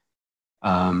 definitely.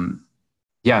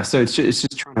 So it's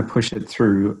just trying to push it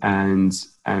through and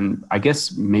I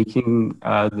guess making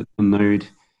the Node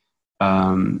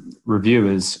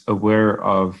reviewers aware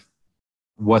of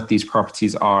what these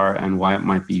properties are and why it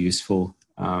might be useful,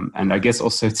 and I guess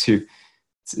also to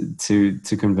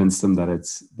convince them that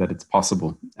it's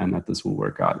possible and that this will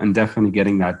work out. And definitely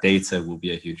getting that data will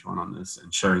be a huge one on this,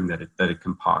 and showing that it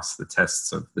can pass the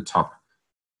tests of the top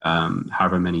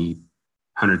however many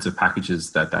hundreds of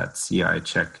packages that CI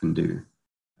check can do.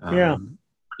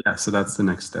 So that's the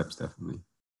next steps, definitely.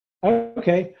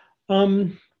 Okay.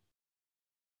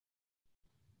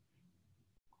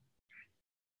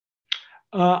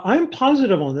 I'm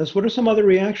positive on this. What are some other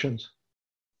reactions?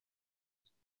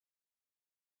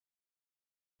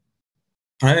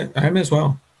 I'm as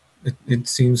well. It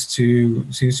seems to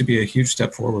be a huge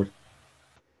step forward.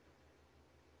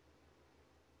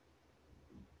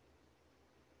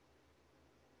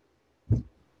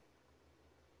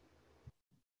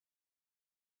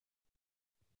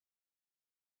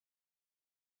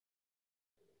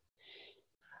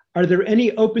 Are there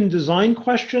any open design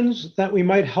questions that we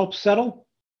might help settle?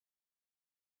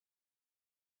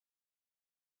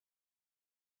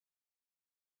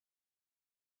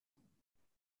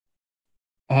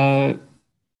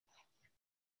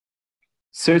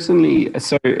 Certainly.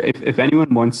 So if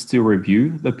anyone wants to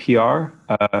review the PR,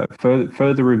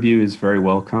 further review is very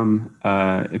welcome.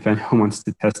 If anyone wants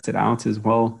to test it out as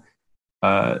well,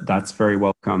 that's very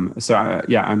welcome. So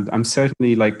yeah, I'm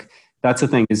certainly like, that's the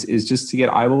thing is just to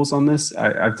get eyeballs on this.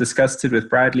 I've discussed it with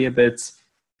Bradley a bit,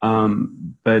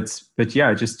 but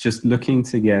yeah, just looking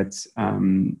to get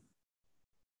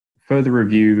further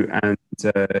review and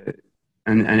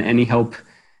any help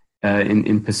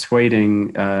in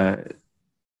persuading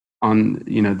on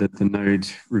the node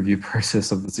review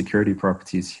process of the security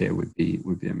properties here would be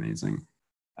amazing.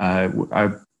 I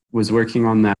was working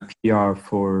on that PR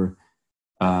for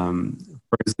frozen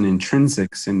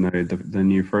intrinsics in Node, the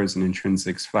new frozen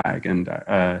intrinsics flag, and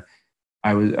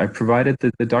I provided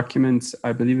the document.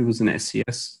 I believe it was an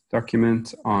SES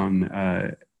document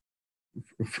on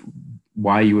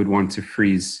why you would want to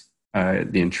freeze the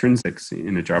intrinsics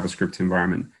in a JavaScript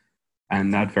environment,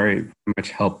 and that very much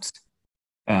helped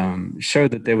show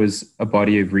that there was a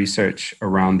body of research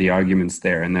around the arguments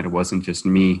there, and that it wasn't just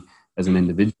me as an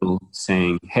individual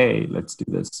saying, "Hey, let's do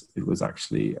this." It was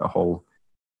actually a whole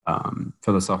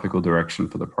philosophical direction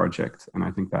for the project, and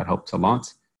I think that helped a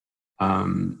lot.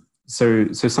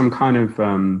 So some kind of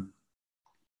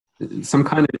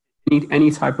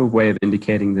any type of way of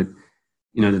indicating that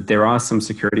that there are some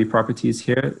security properties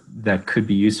here that could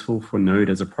be useful for Node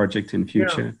as a project in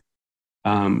future.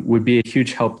 Yeah. Would be a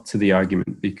huge help to the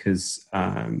argument, because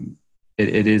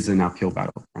it is an uphill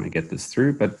battle trying to get this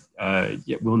through, but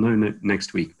yeah, we'll know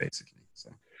next week, basically.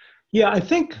 So. Yeah, I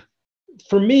think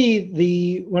for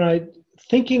me, when I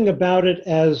thinking about it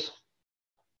as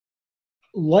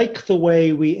like the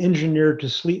way we engineered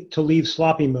to leave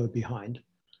sloppy mode behind,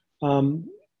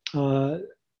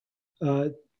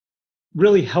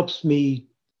 really helps me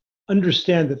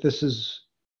understand that this is,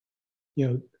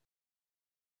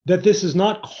 that this is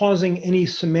not causing any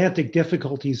semantic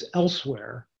difficulties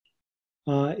elsewhere.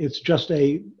 It's just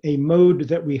a mode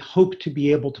that we hope to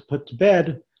be able to put to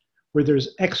bed, where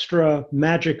there's extra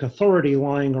magic authority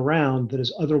lying around that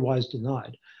is otherwise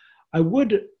denied. I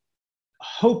would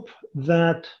hope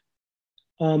that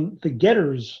the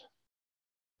getters,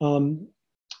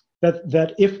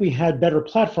 that if we had better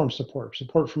platform support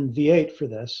from V8 for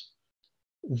this,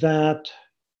 that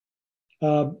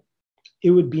it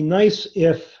would be nice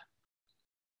if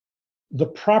the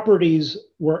properties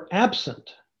were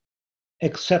absent,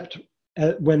 except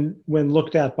when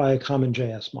looked at by a common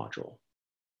JS module.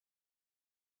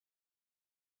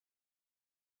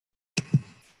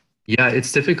 Yeah,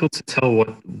 it's difficult to tell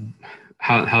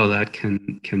how that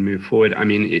can move forward. I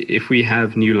mean, if we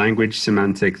have new language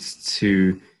semantics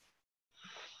to,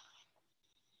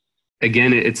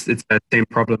 again, it's that same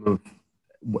problem of,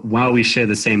 while we share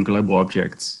the same global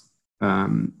objects,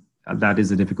 that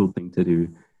is a difficult thing to do.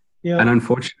 Yeah. And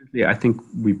unfortunately, I think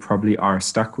we probably are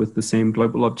stuck with the same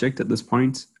global object at this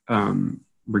point,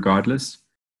 regardless.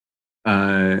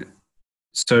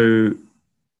 So,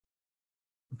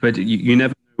 but you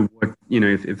never know what,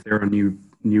 if there are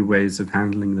new ways of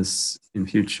handling this in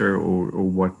future, or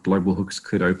what global hooks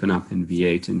could open up in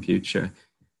V8 in future.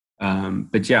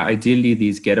 But yeah, ideally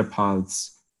these getter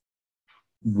paths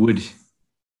would,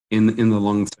 in the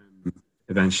long term,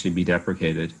 eventually be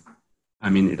deprecated. I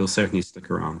mean, it'll certainly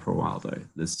stick around for a while, though.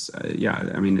 This, yeah,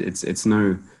 I mean, it's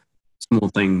no small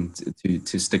thing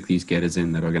to stick these getters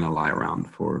in that are going to lie around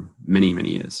for many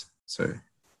years. So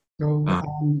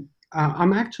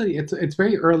I'm actually, it's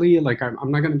very early. Like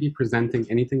I'm not going to be presenting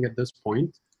anything at this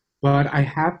point, but I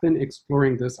have been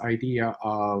exploring this idea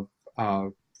of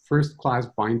first-class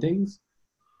bindings,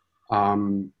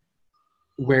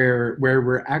 where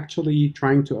we're actually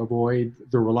trying to avoid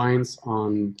the reliance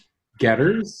on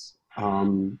getters,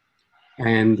 and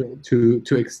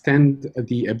to extend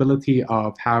the ability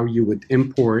of how you would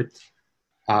import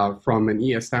from an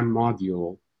ESM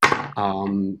module,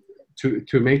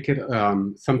 to make it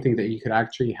something that you could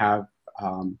actually have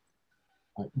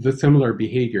the similar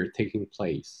behavior taking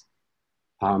place.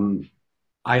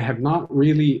 I have not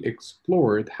really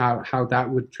explored how that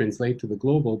would translate to the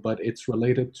global, but it's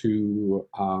related to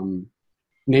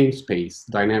namespace,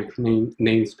 dynamic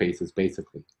namespaces,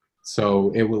 basically.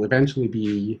 So it will eventually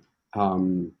be,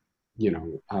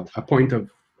 a point of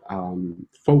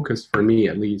focus for me,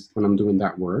 at least when I'm doing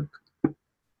that work.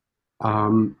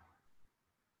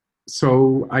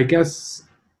 So I guess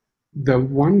the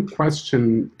one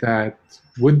question that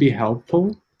would be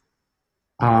helpful,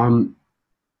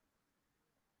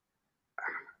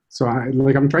 So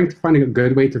I'm trying to find a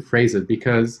good way to phrase it,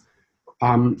 because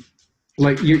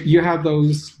like you have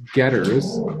those getters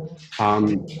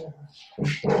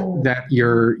that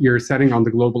you're setting on the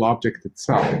global object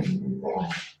itself.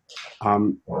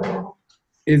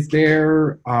 Is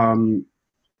there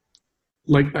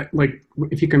like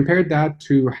if you compare that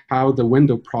to how the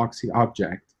window proxy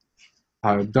object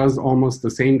does almost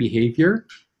the same behavior,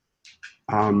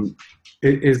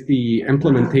 is the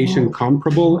implementation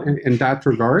comparable in that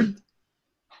regard?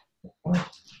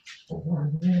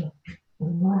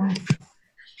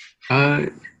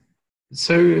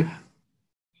 So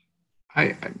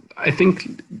I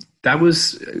think that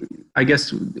was, I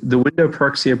guess the window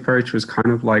proxy approach was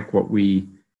kind of like what we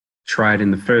tried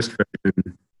in the first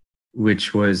version,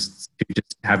 which was to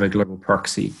just have a global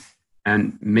proxy.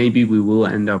 And maybe we will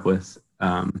end up with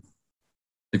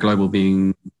the global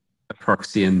being a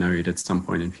proxy and node at some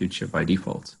point in future by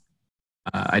default.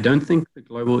 I don't think the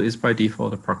global is by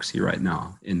default a proxy right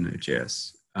now in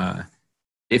Node.js.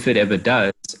 If it ever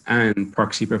does, and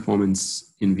proxy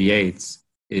performance in V8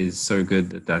 is so good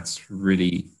that that's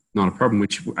really not a problem,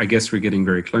 which I guess we're getting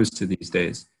very close to these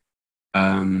days.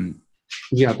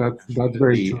 Yeah, that's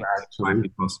very true, actually. Might be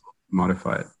possible to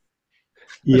modify it.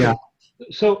 Yeah.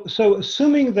 So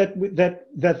assuming that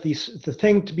the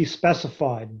thing to be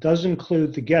specified does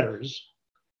include the getters,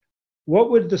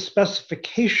 what would the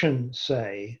specification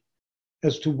say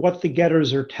as to what the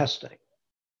getters are testing?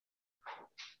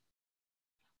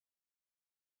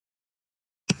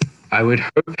 I would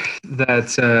hope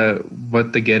that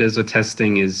what the getters are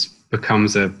testing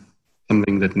becomes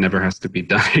something that never has to be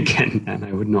done again, and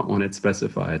I would not want it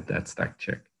specified. That stack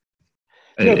check.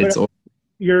 No,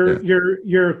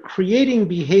 you're creating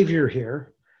behavior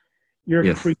here.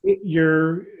 You're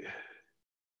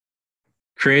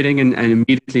creating and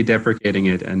immediately deprecating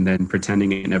it, and then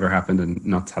pretending it never happened and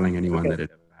not telling anyone that it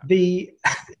ever happened.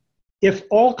 If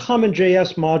all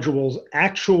CommonJS modules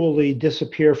actually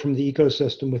disappear from the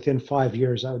ecosystem within 5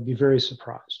 years, I would be very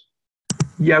surprised.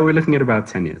 Yeah, we're looking at about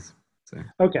 10 years. So.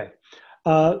 Okay.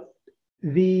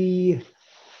 The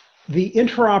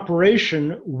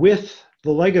interoperation with the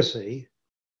legacy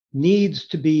needs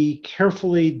to be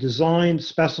carefully designed,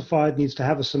 specified, needs to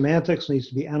have a semantics, needs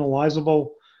to be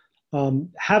analyzable.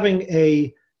 Having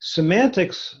a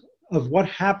semantics of what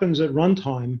happens at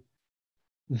runtime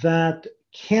that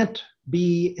can't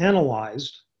be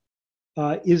analyzed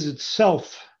is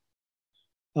itself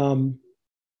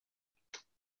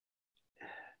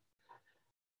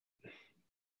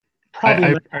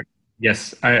problematic.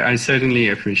 Yes, I certainly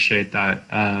appreciate that.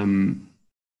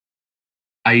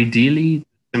 Ideally,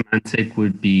 semantic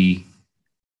would be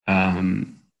the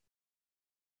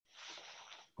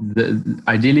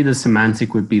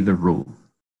semantic would be the rule,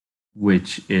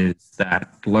 which is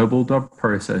that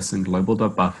global.process and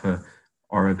global.buffer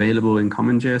are available in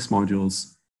CommonJS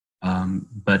modules,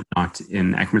 but not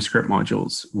in ECMAScript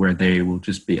modules, where they will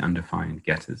just be undefined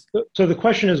getters. So the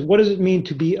question is, what does it mean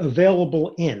to be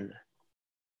available in?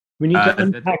 We need to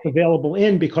unpack available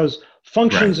in, because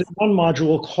functions in one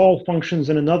module call functions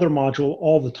in another module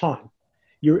all the time.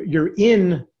 You're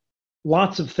in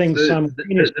lots of things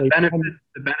simultaneously.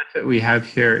 The benefit we have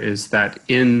here is that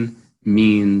in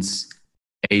means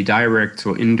a direct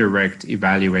or indirect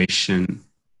evaluation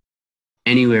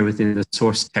anywhere within the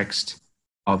source text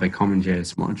of a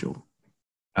CommonJS module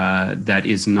that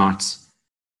is not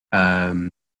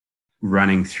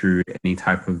running through any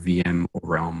type of VM or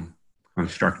Realm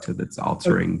constructor that's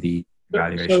altering the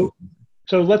evaluation.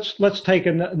 So let's take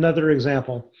another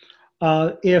example.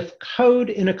 If code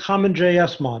in a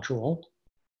CommonJS module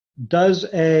does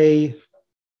a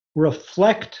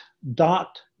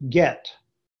reflect.get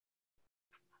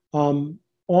on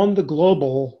the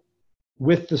global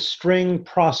with the string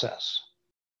process,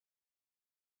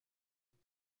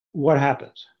 what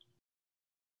happens?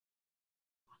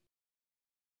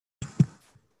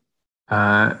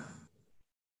 I'm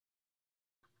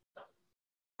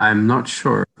not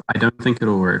sure. I don't think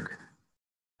it'll work.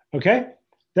 Okay,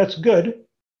 that's good.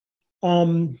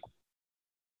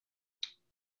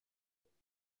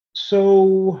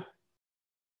 So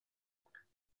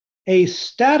a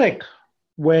static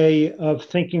way of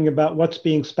thinking about what's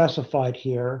being specified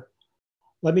here,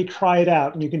 let me try it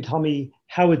out and you can tell me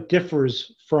how it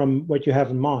differs from what you have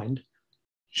in mind.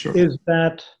 Sure. Is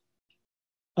that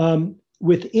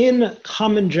within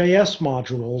CommonJS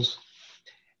modules,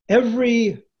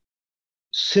 every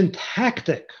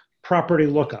syntactic property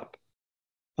lookup,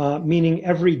 meaning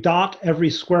every dot, every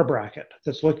square bracket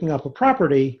that's looking up a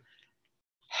property,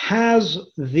 has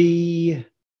the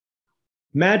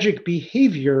magic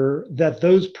behavior that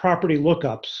those property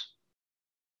lookups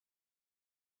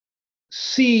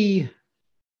see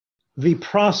the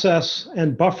process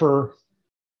and buffer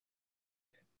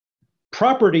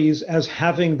properties as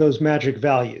having those magic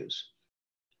values.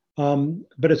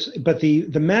 But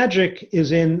the magic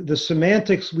is in the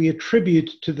semantics we attribute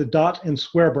to the dot and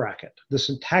square bracket, the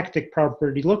syntactic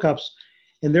property lookups,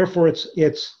 and therefore it's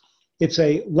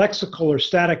a lexical or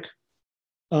static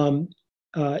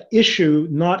issue,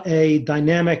 not a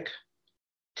dynamic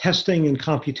testing and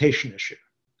computation issue.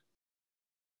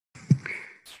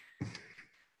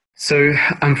 So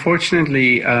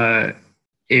unfortunately, I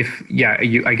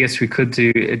guess we could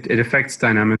do it. It affects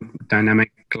dynamic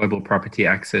global property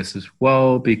access as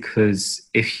well, because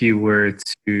if you were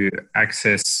to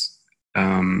access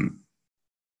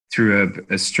through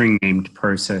a string named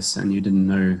process and you didn't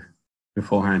know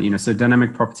beforehand, so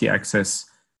dynamic property access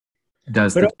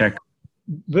does the check.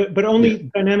 But only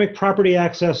dynamic property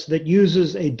access that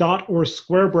uses a dot or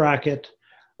square bracket,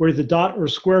 where the dot or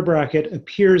square bracket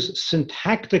appears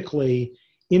syntactically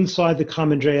inside the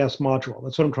CommonJS module.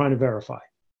 That's what I'm trying to verify.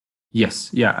 Yes,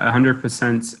 yeah,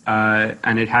 100%.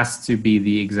 And it has to be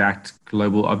the exact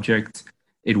global object.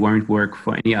 It won't work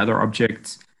for any other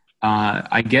object.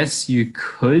 I guess you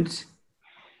could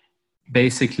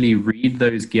basically read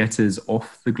those getters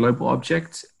off the global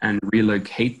object and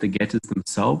relocate the getters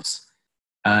themselves.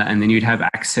 And then you'd have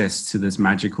access to this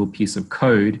magical piece of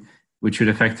code, which would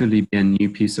effectively be a new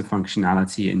piece of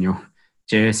functionality in your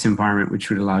JS environment, which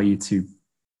would allow you to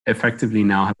effectively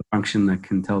now have a function that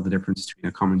can tell the difference between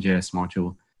a CommonJS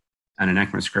module and an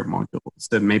ECMAScript module.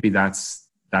 So maybe that's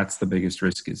the biggest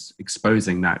risk, is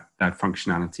exposing that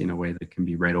functionality in a way that can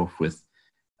be read off with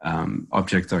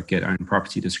object.get own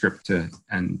property descriptor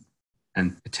and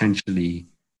potentially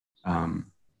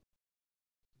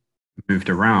moved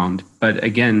around. But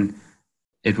again,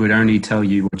 it would only tell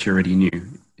you what you already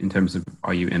knew in terms of,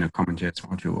 are you in a CommonJS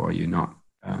module or are you not?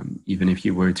 Even if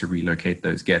you were to relocate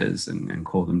those getters and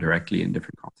call them directly in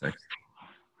different contexts.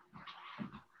 Does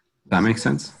that make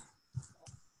sense?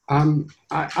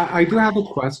 I do have a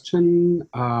question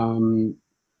on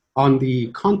the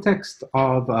context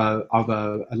of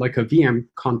like a VM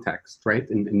context, right,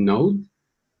 in Node.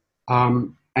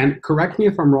 And correct me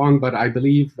if I'm wrong, but I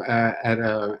believe at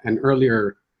an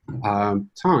earlier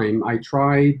time, I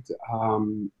tried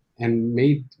and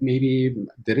maybe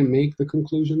didn't make the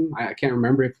conclusion. I can't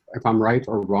remember if I'm right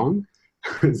or wrong.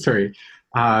 Sorry.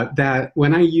 That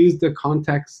when I used the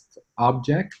context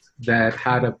object that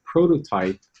had a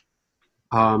prototype,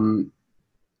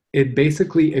 it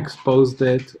basically exposed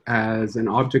it as an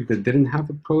object that didn't have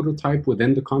a prototype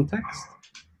within the context.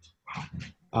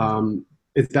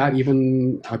 Is that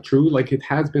even true? Like, it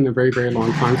has been a very, very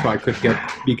long time, so I could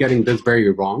be getting this very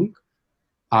wrong.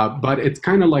 But it's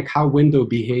kind of like how Windows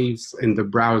behaves in the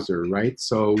browser, right?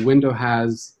 So Windows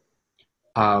has,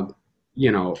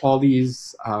 all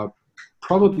these,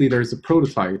 probably there's a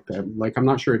prototype. Like, I'm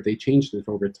not sure if they changed it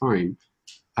over time.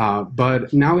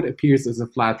 But now it appears as a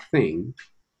flat thing.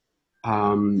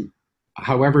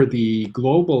 However, the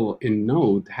global in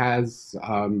Node has,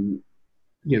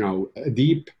 a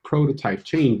deep prototype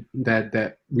chain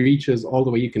that reaches all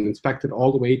the way. You can inspect it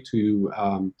all the way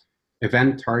to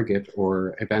event target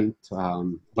or event,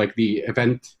 like the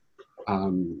event,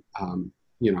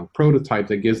 prototype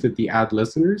that gives it the add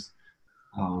listeners.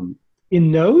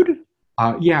 In Node?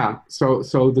 Yeah,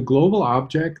 so the global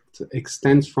object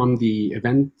extends from the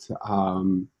event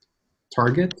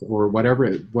target or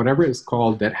whatever it's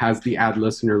called that has the add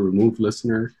listener, remove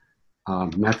listener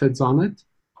methods on it.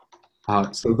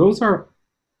 So those are,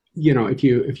 if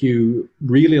you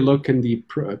really look in the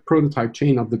prototype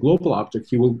chain of the global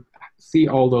object, you will see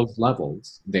all those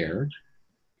levels there.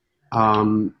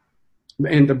 In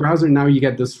the browser now you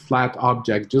get this flat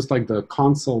object, just like the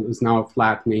console is now a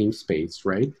flat namespace,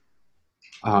 right?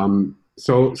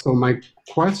 So my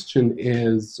question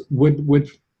is, would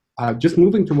just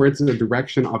moving towards the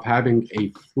direction of having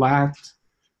a flat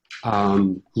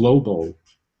global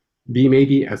be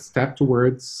maybe a step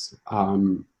towards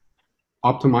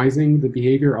optimizing the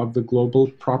behavior of the global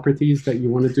properties that you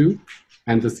want to do?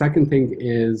 And the second thing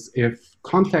is, if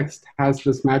context has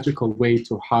this magical way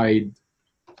to hide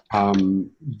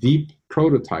deep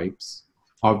prototypes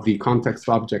of the context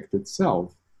object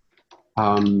itself,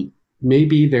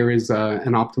 maybe there is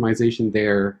an optimization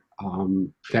there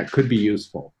that could be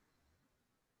useful.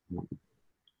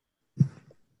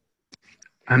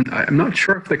 I'm not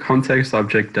sure if the context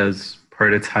object does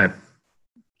prototype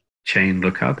chain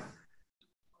lookup.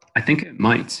 I think it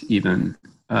might even.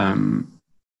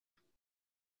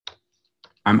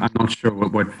 I'm not sure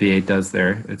what V8 does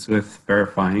there. It's worth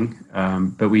verifying,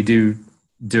 but we do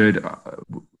it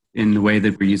in the way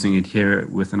that we're using it here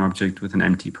with an object with an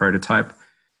empty prototype,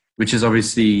 which is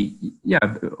obviously,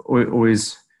 yeah,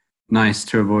 always nice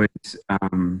to avoid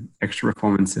extra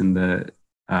performance in the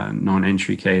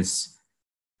non-entry case.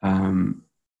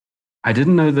 I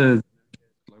didn't know the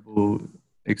global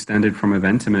extended from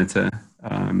event emitter.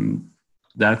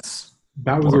 That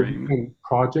was boring. a weekend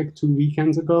project 2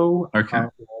 weekends ago. Okay.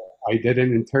 I did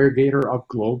an interrogator of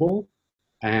global,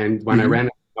 and when I ran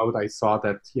it out, I saw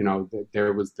that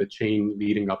there was the chain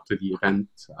leading up to the event,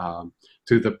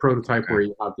 to the prototype where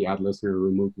you have the add listener,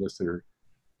 remove listener.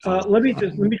 Let me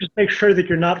just make sure that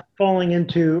you're not falling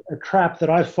into a trap that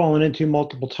I've fallen into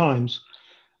multiple times.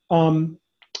 When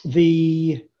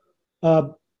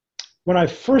I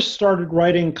first started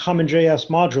writing CommonJS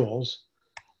modules,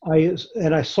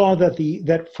 I saw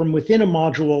that from within a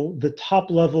module, the top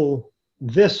level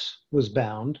this was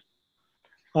bound.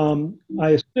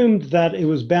 I assumed that it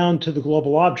was bound to the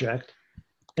global object,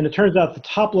 and it turns out the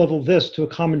top level this to a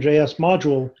CommonJS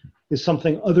module is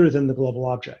something other than the global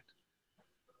object.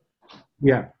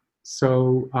 Yeah,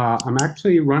 so I'm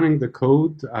actually running the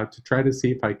code to try to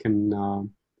see if I can.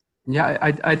 Yeah,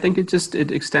 I think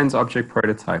it extends object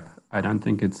prototype. I don't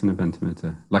think it's an event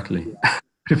emitter, luckily.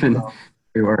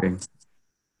 Very worrying.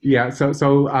 Yeah, so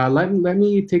let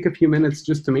me take a few minutes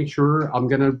just to make sure. I'm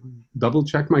going to double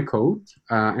check my code,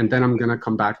 and then I'm going to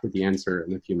come back with the answer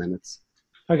in a few minutes.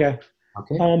 Okay.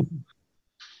 Okay.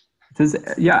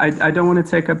 I don't want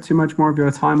to take up too much more of your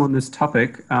time on this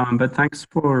topic, but thanks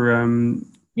for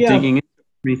digging into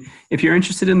me. If you're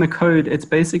interested in the code, it's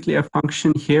basically a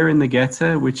function here in the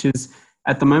getter, which is,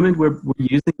 at the moment, we're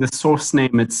using the source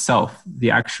name itself, the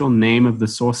actual name of the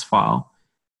source file.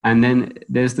 And then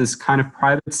there's this kind of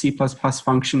private C++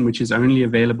 function, which is only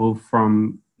available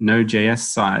from Node.js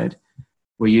side,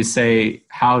 where you say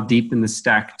how deep in the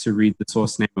stack to read the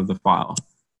source name of the file.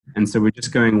 And so we're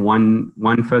just going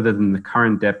one further than the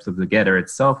current depth of the getter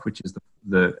itself, which is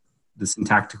the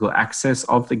syntactical access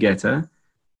of the getter.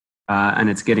 And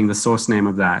it's getting the source name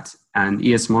of that. And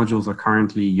ES modules are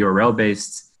currently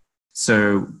URL-based.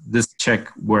 So this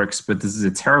check works, but this is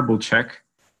a terrible check,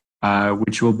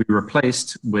 which will be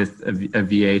replaced with a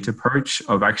V8 approach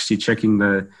of actually checking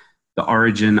the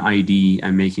origin ID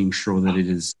and making sure that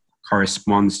it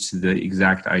corresponds to the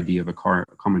exact ID of a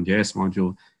CommonJS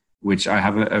module, which I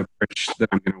have an approach that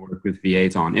I'm going to work with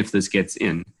V8 on if this gets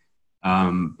in.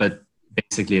 But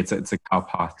basically, it's a cow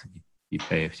path to be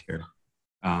paved here.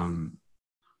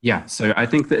 Yeah, so I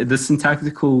think that the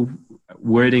syntactical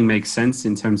wording makes sense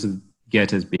in terms of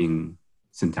get as being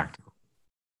syntactical.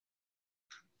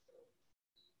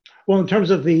 Well, in terms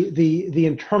of the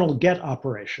internal get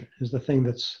operation is the thing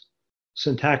that's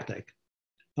syntactic.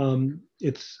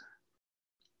 It's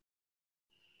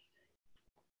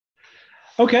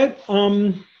okay.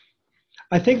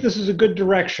 I think this is a good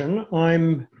direction.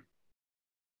 I'm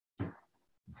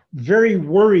very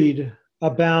worried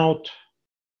about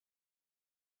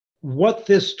what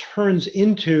this turns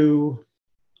into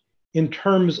in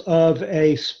terms of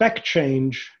a spec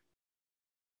change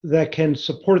that can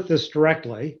support this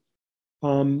directly.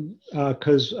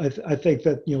 Because I think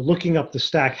that looking up the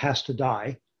stack has to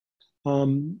die.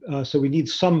 So we need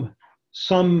some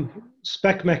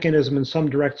spec mechanism and some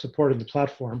direct support of the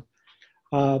platform.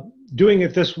 Doing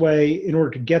it this way in order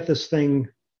to get this thing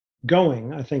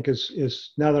going, I think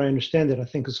is now that I understand it, I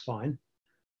think is fine.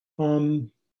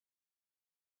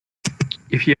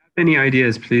 If you have any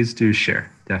ideas, please do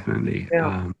share. Definitely.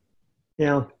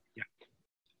 Yeah.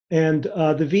 And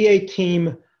the V8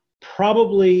 team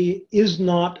probably is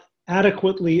not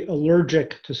adequately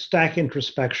allergic to stack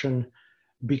introspection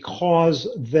because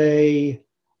they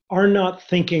are not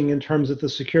thinking in terms of the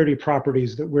security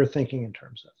properties that we're thinking in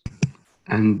terms of.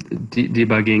 And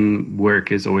debugging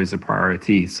work is always a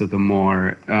priority. So the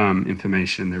more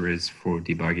information there is for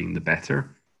debugging, the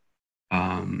better.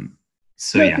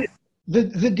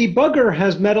 The debugger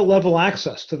has meta-level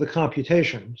access to the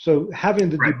computation. So having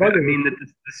the debugger... I mean, the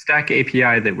stack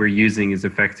API that we're using is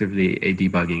effectively a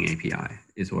debugging API,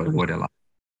 is what it allows.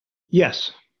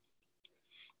 Yes.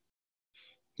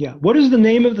 Yeah. What is the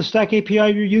name of the stack API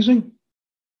you're using?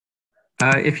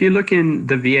 If you look in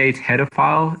the V8 header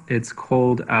file, it's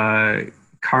called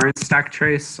current stack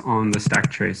trace on the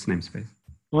stack trace namespace.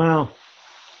 Wow.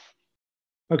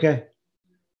 Okay.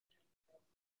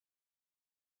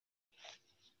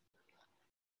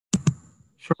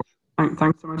 Sure.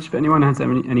 Thanks so much. If anyone has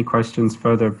any questions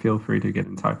further, feel free to get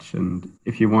in touch. And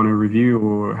if you want to review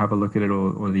or have a look at it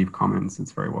or leave comments,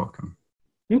 it's very welcome.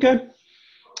 Okay.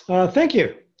 Thank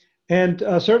you. And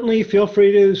certainly feel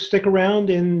free to stick around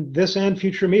in this and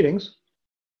future meetings.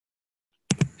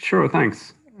 Sure,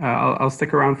 thanks. I'll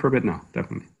stick around for a bit now,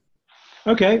 definitely.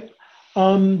 Okay.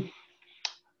 So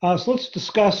let's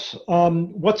discuss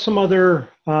what some other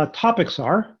topics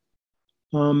are.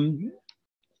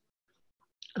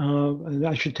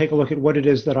 I should take a look at what it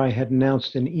is that I had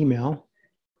announced in email.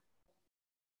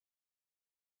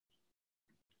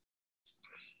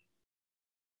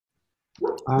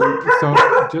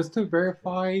 So just to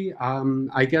verify,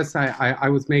 I guess I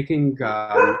was making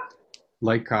I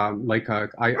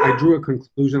drew a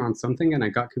conclusion on something and I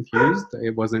got confused.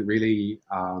 It wasn't really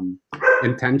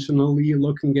intentionally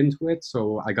looking into it,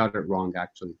 so I got it wrong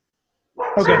actually.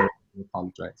 Okay. So I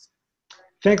apologize.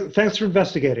 Thanks for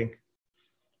investigating.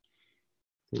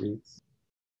 Thanks.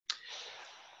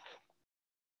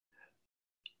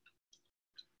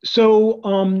 So,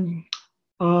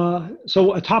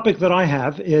 so a topic that I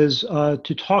have is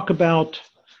to talk about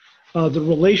the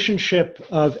relationship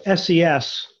of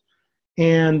SES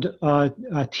and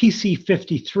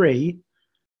TC53.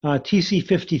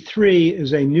 TC53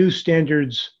 is a new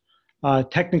standards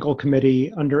technical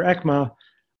committee under ECMA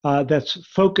that's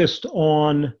focused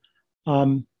on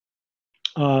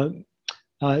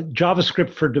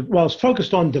JavaScript for, well, it's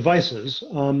focused on devices,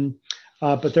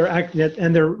 but their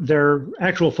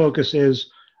actual focus is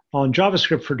on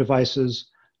JavaScript for devices,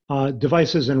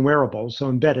 devices and wearables, so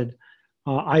embedded,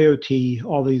 IoT,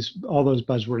 all those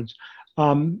buzzwords. But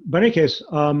in any case,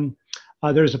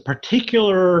 there's a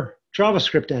particular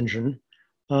JavaScript engine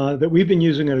that we've been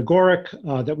using at Agoric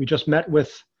that we just met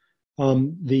with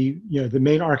the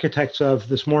main architects of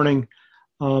this morning,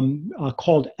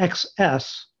 called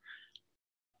XS,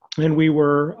 and we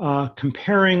were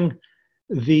comparing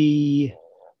the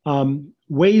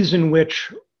ways in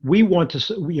which we want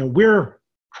to, we're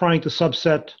trying to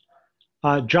subset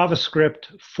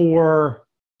JavaScript for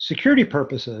security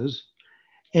purposes,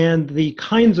 and the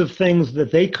kinds of things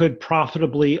that they could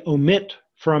profitably omit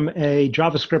from a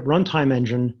JavaScript runtime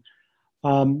engine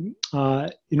in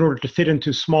order to fit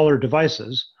into smaller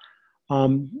devices,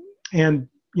 and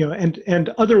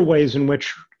other ways in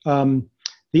which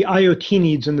the IoT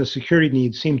needs and the security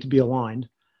needs seem to be aligned.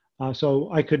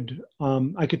 So I could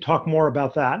talk more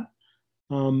about that.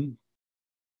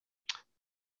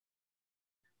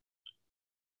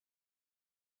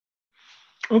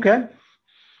 Okay.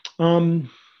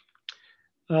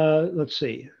 Let's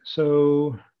see.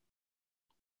 So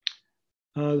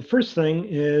the first thing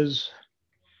is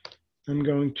I'm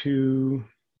going to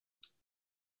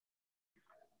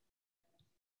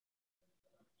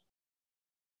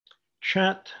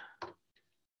chat.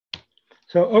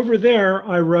 So over there,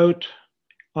 I wrote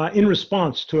in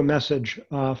response to a message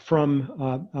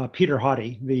from Peter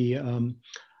Hottie, the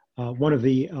one of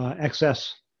the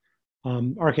XS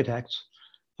architects.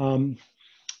 I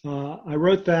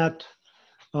wrote that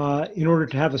in order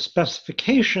to have a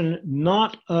specification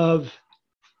not of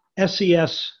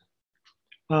SES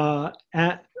as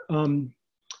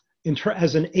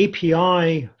an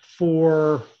API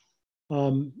for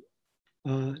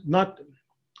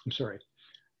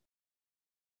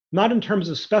not in terms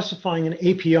of specifying an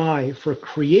API for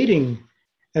creating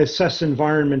a SES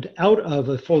environment out of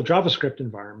a full JavaScript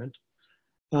environment,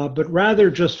 but rather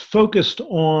just focused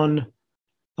on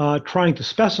trying to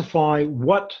specify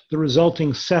what the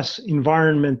resulting SES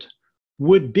environment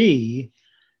would be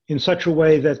in such a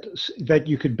way that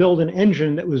you could build an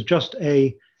engine that was just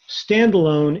a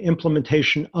standalone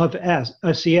implementation of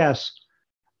SES,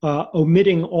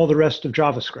 omitting all the rest of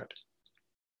JavaScript.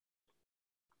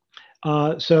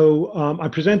 So I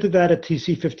presented that at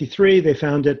TC53. They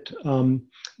found it,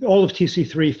 all of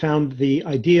TC3 found the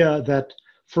idea that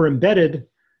for embedded,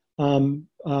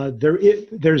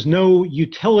 there's no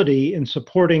utility in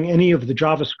supporting any of the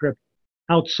JavaScript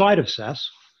outside of SES.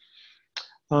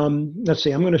 Let's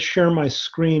see, I'm going to share my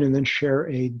screen and then share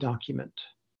a document.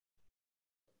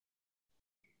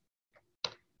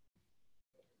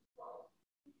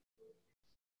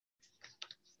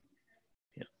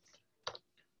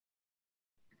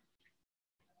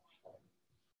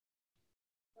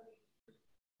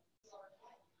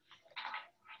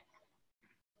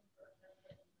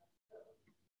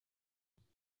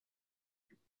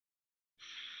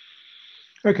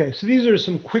 Okay, so these are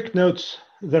some quick notes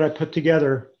that I put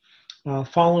together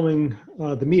following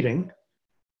the meeting.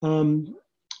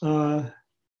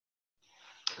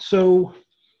 So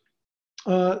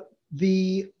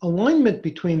the alignment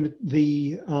between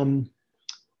the,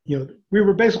 we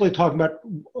were basically talking about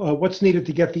what's needed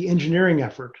to get the engineering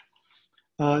effort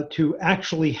to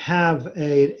actually have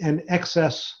an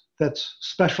XS that's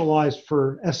specialized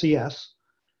for SES.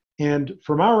 And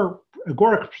from our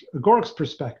Agoric's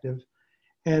perspective,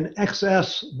 and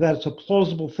XS that it's a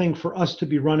plausible thing for us to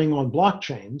be running on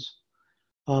blockchains.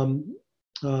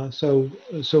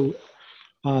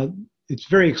 It's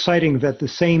very exciting that the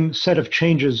same set of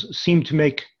changes seem to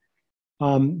make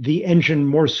the engine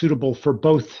more suitable for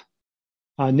both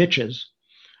niches.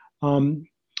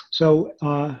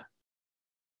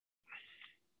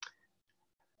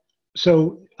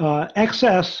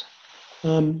 XS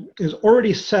is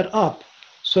already set up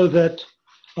so that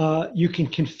you can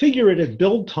configure it at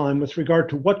build time with regard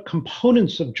to what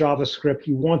components of JavaScript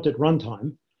you want at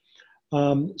runtime.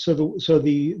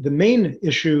 The main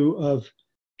issue of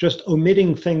just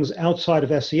omitting things outside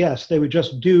of SES, they would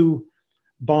just do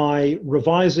by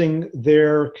revising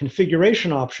their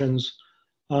configuration options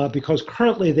because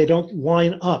currently they don't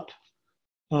line up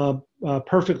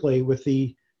perfectly with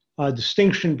the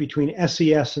distinction between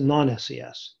SES and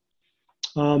non-SES.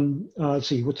 Let's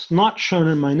see, what's not shown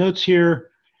in my notes here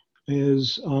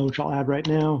is, which I'll add right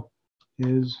now,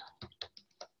 is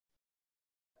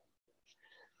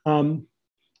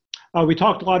we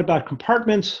talked a lot about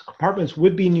compartments. Compartments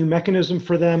would be a new mechanism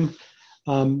for them.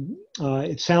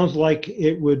 It sounds like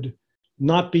it would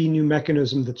not be a new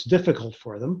mechanism that's difficult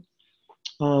for them.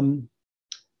 I'm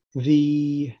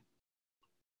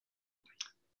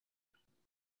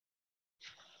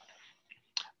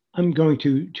going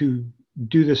to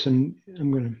do this, and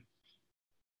I'm going to.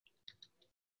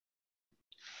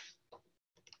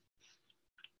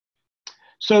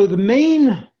 So the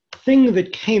main thing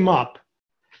that came up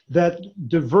that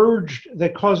diverged,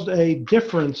 that caused a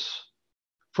difference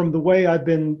from the way I've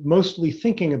been mostly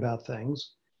thinking about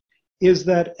things, is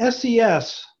that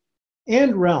SES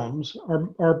and realms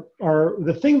are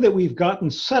the thing that we've gotten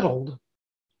settled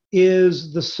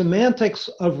is the semantics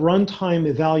of runtime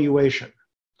evaluation.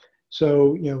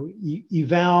 So,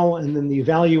 eval and then the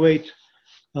evaluate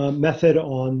method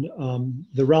on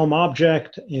the realm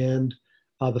object and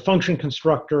the function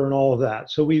constructor and all of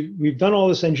that. So we've done all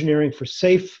this engineering for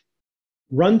safe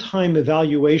runtime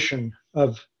evaluation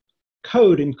of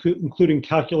code, including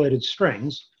calculated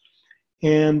strings.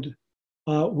 And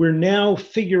we're now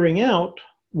figuring out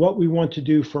what we want to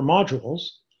do for modules.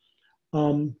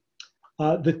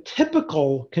 The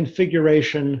typical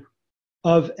configuration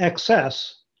of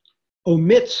XS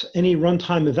omits any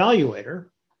runtime evaluator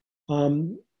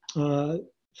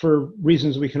for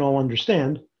reasons we can all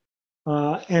understand,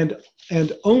 and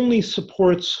only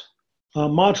supports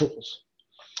modules.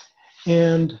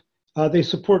 And they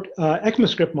support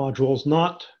ECMAScript modules,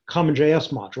 not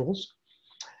CommonJS modules.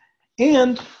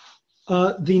 And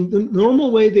the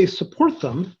normal way they support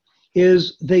them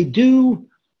is they do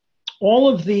all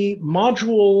of the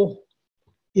module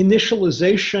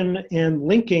initialization and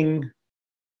linking,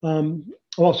 all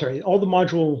the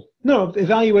module,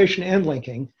 evaluation and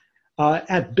linking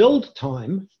at build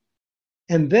time,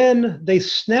 and then they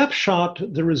snapshot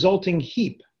the resulting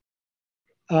heap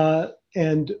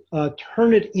and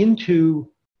turn it into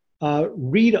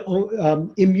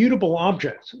immutable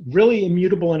objects, really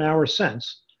immutable in our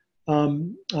sense.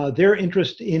 Their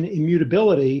interest in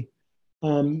immutability,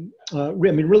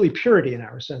 really purity in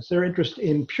our sense, their interest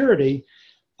in purity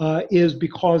is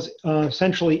because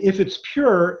essentially if it's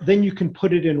pure, then you can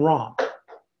put it in ROM.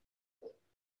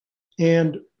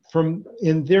 And in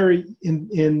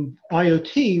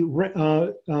IoT,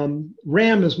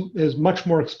 RAM is much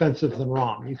more expensive than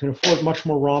ROM. You can afford much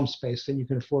more ROM space than you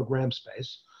can afford RAM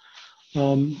space.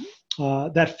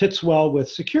 That fits well with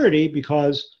security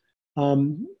because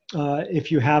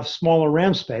if you have smaller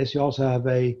RAM space, you also have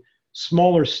a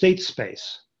smaller state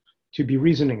space to be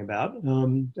reasoning about.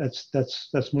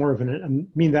 That's more of an, I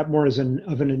mean that more as an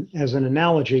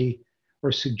analogy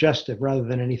or suggestive rather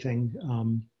than anything.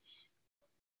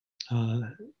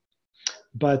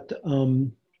 But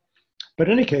in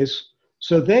any case,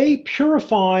 so they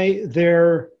purify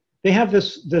they have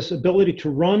this ability to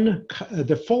run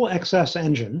the full XS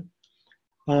engine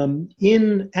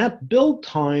at build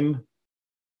time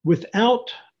without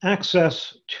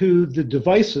access to the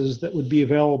devices that would be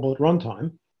available at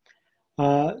runtime.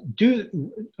 Run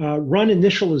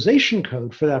initialization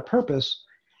code for that purpose,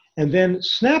 and then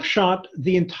snapshot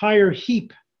the entire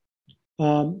heap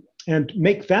and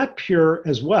make that pure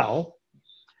as well.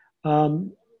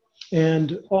 And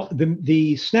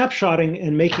the snapshotting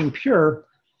and making pure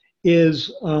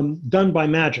is done by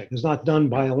magic. It's not done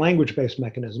by a language-based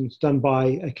mechanism. It's done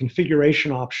by a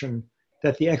configuration option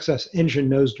that the XS engine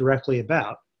knows directly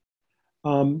about.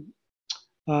 And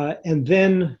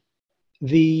then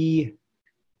the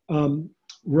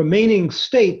remaining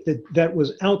state that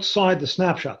was outside the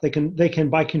snapshot, they can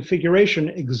by configuration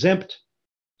exempt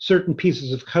certain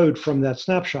pieces of code from that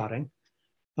snapshotting.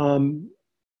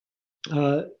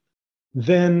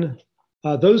 then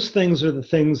those things are the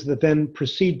things that then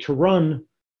proceed to run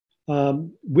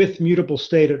with mutable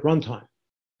state at runtime.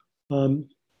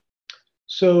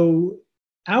 So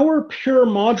our pure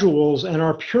modules and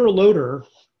our pure loader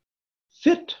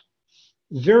fit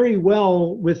very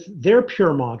well with their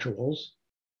pure modules.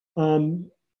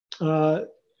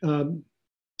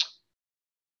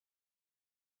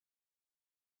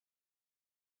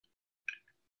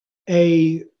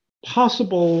 A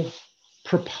possible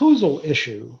proposal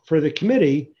issue for the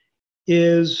committee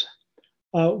is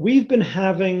we've been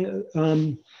having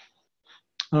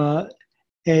an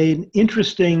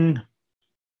interesting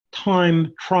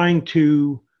time trying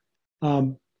to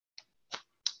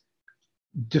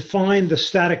define the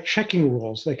static checking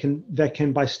rules that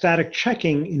can by static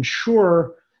checking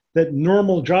ensure that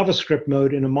normal JavaScript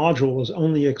mode in a module is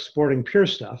only exporting pure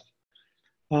stuff.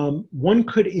 One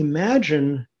could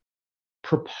imagine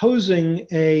proposing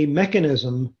a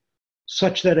mechanism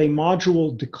such that a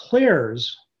module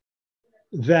declares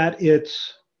that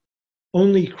it's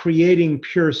only creating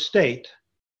pure state,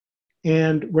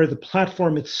 and where the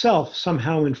platform itself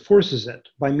somehow enforces it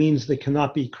by means that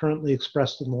cannot be currently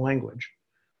expressed in the language.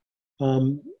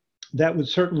 That would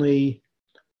certainly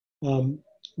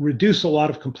reduce a lot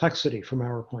of complexity from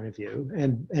our point of view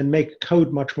and make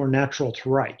code much more natural to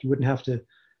write. You wouldn't have to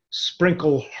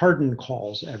sprinkle harden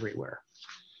calls everywhere.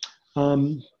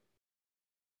 We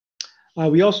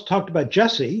also talked about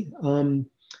Jessie. One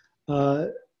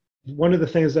of the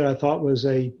things that I thought was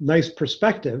a nice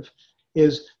perspective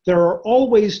is there are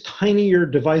always tinier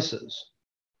devices.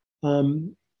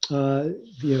 You know,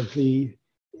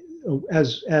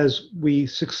 as we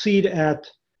succeed at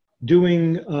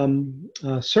doing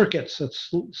circuits at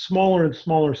smaller and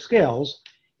smaller scales,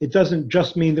 it doesn't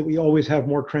just mean that we always have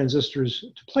more transistors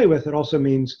to play with. It also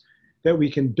means that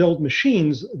we can build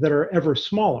machines that are ever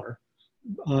smaller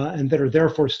and that are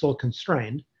therefore still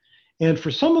constrained. And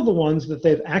for some of the ones that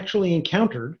they've actually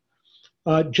encountered,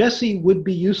 Jessie would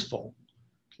be useful.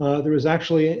 There was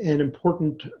actually an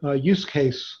important use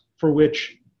case for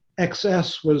which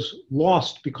XS was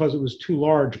lost because it was too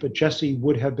large, but Jessie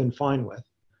would have been fine with.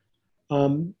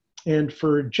 And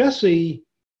for Jessie,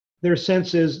 their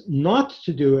sense is not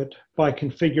to do it by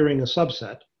configuring a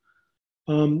subset,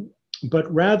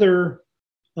 but rather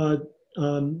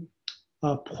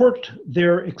port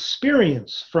their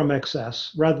experience from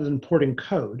XS rather than porting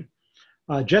code.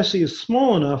 Jessie is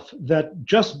small enough that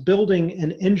just building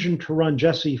an engine to run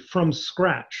Jessie from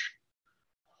scratch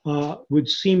would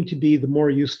seem to be the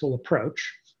more useful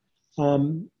approach.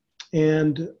 And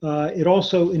it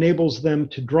also enables them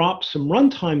to drop some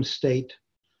runtime state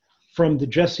from the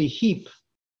Jessie heap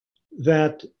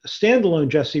that standalone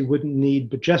Jessie wouldn't need,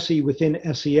 but Jessie within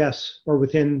SES or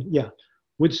within,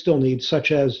 would still need,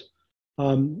 such as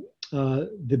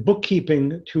the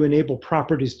bookkeeping to enable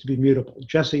properties to be mutable.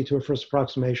 Jessie, to a first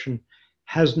approximation,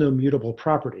 has no mutable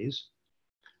properties.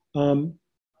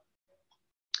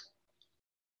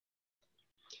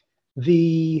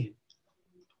 The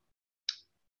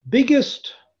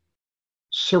biggest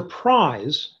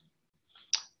surprise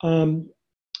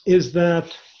is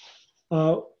that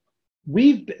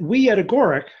we at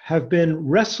Agoric have been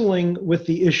wrestling with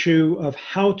the issue of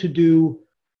how to do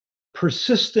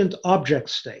persistent object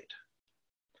state.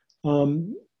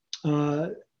 And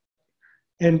our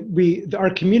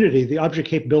community, the object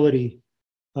capability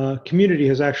community,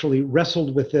 has actually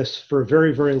wrestled with this for a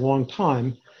very, very long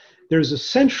time. There's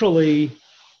essentially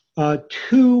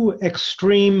two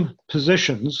extreme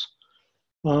positions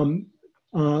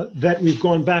that we've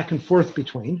gone back and forth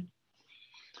between.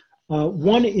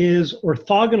 One is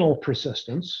orthogonal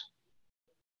persistence,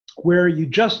 where you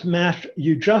just mask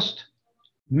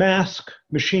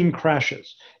machine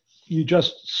crashes. You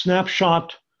just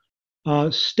snapshot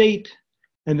state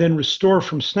and then restore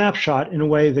from snapshot in a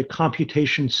way that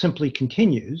computation simply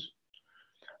continues,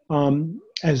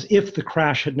 as if the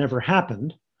crash had never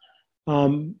happened,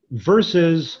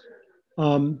 versus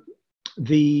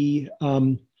the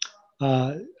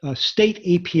state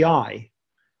API,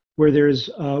 where there's,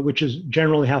 which is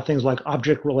generally how things like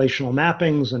object relational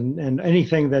mappings and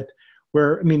anything that,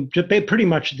 where, I mean, pretty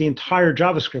much the entire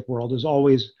JavaScript world is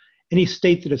always, any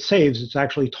state that it saves, it's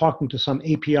actually talking to some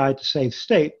API to save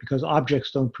state because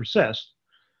objects don't persist.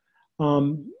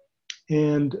 But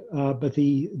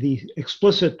the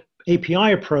explicit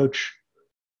API approach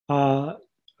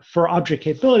for object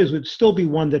capabilities would still be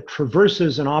one that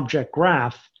traverses an object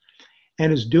graph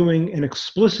and is doing an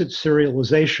explicit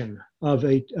serialization of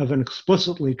an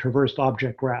explicitly traversed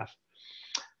object graph.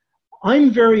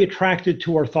 I'm very attracted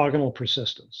to orthogonal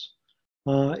persistence.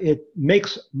 It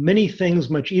makes many things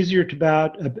much easier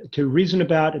to reason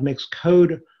about. It makes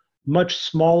code much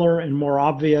smaller and more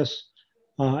obvious.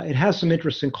 It has some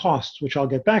interesting costs, which I'll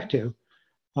get back to.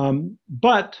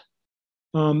 But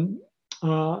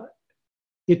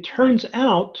it turns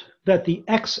out that the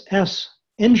XS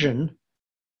engine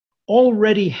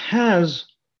already has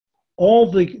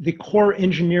all the core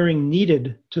engineering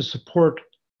needed to support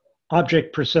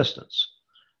object persistence.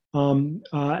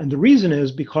 And the reason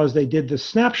is because they did the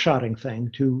snapshotting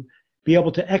thing to be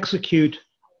able to execute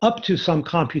up to some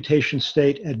computation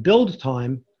state at build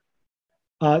time,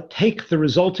 take the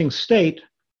resulting state,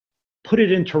 put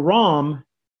it into ROM,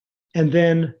 and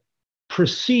then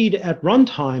proceed at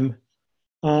runtime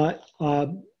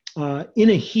in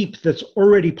a heap that's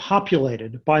already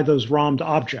populated by those ROMmed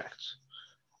objects.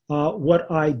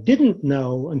 What I didn't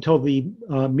know until the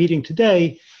meeting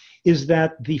today is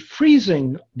that the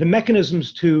freezing, the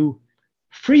mechanisms to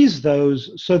freeze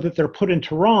those so that they're put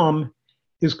into ROM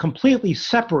is completely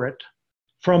separate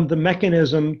from the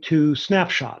mechanism to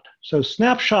snapshot. So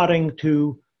snapshotting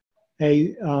to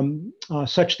a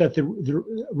such that the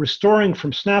restoring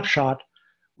from snapshot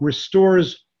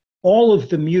restores all of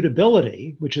the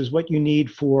mutability, which is what you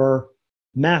need for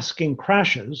masking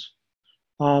crashes.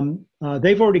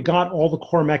 They've already got all the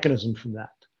core mechanism from that.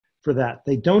 For that,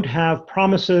 they don't have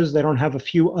promises. They don't have a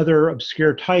few other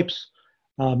obscure types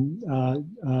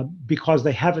because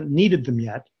they haven't needed them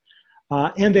yet.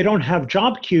 And they don't have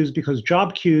job queues because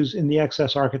job queues in the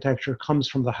XS architecture comes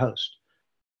from the host.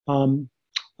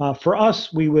 For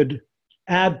us, we would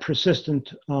add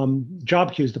persistent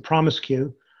job queues, the promise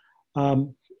queue.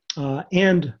 And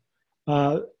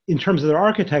in terms of their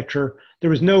architecture, there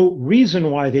was no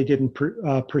reason why they didn't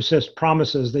persist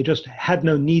promises. They just had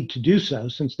no need to do so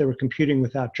since they were computing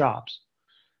without jobs.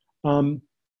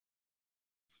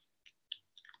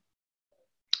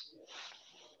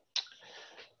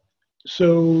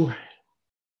 So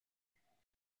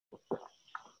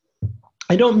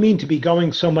I don't mean to be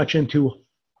going so much into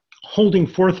holding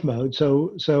forth mode.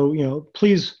 So you know,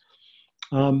 please,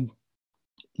 you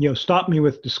know, stop me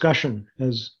with discussion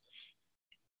as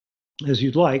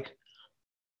you'd like.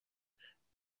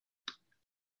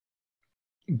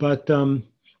 But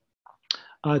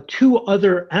two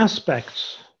other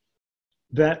aspects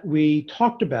that we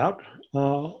talked about,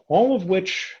 all of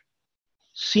which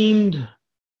seemed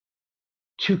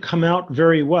to come out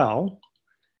very well,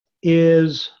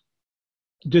 is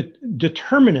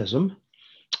determinism.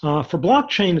 For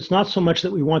blockchain, it's not so much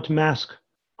that we want to mask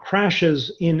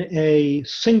crashes in a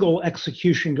single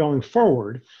execution going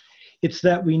forward. It's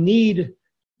that we need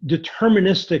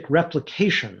deterministic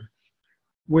replication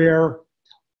where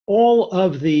all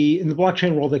of in the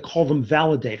blockchain world, they call them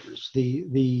validators,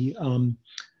 the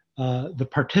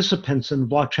participants in the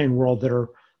blockchain world that are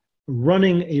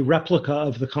running a replica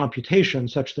of the computation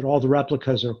such that all the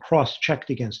replicas are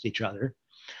cross-checked against each other.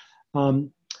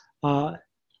 All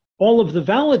of the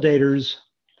validators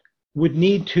would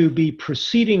need to be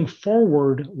proceeding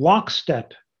forward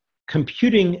lockstep,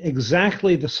 computing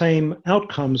exactly the same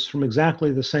outcomes from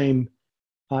exactly the same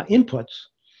inputs,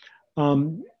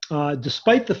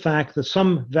 despite the fact that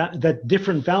that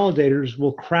different validators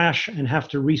will crash and have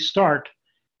to restart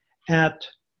at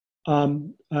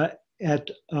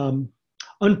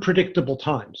unpredictable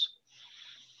times,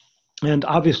 and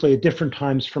obviously at different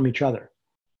times from each other.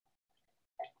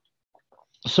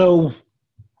 So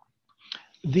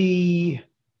the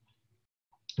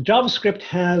JavaScript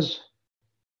has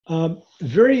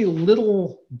very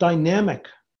little dynamic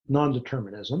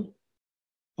non-determinism.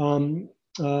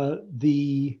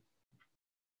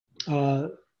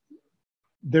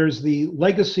 There's the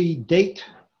legacy date,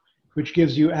 which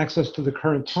gives you access to the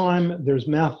current time. There's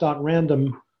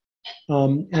math.random,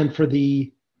 and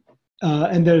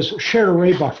there's shared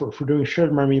array buffer for doing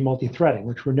shared memory multi-threading,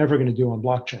 which we're never going to do on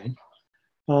blockchain.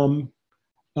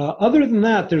 Other than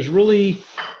that, there's really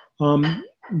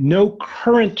no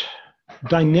current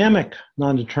dynamic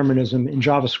non-determinism in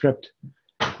JavaScript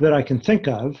that I can think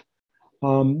of.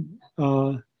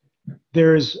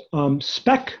 There's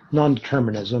spec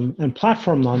non-determinism and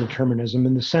platform non-determinism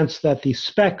in the sense that the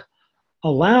spec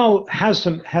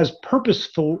has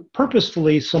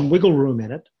purposefully some wiggle room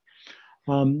in it,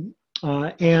 and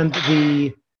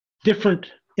the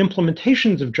different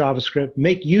implementations of JavaScript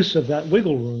make use of that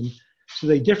wiggle room, so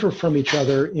they differ from each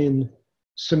other in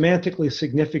semantically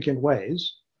significant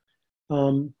ways.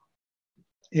 This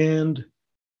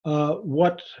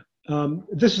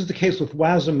is the case with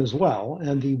WASM as well,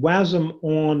 and the WASM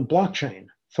on blockchain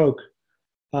folk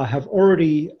have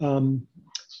already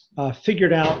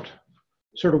figured out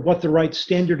sort of what the right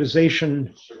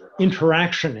standardization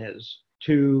interaction is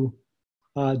to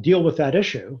deal with that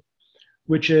issue,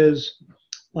 which is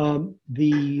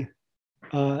the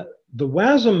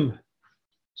WASM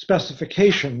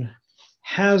specification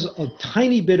has a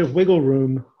tiny bit of wiggle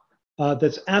room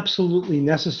that's absolutely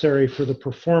necessary for the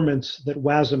performance that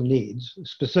WASM needs.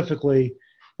 Specifically,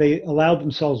 they allowed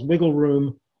themselves wiggle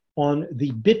room on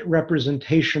the bit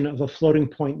representation of a floating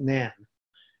point NAND,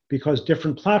 because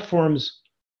different platforms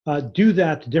do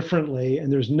that differently,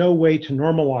 and there's no way to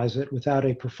normalize it without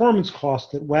a performance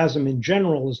cost that WASM in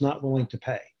general is not willing to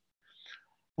pay.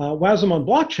 WASM on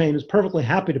blockchain is perfectly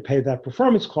happy to pay that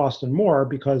performance cost and more,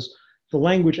 because the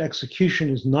language execution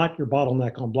is not your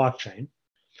bottleneck on blockchain.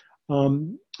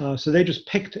 So they just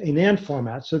picked a NAND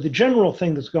format. So the general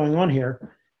thing that's going on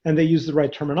here, and they use the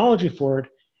right terminology for it,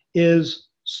 is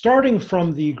starting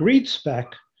from the agreed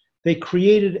spec, they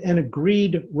created an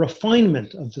agreed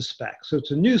refinement of the spec. So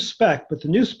it's a new spec, but the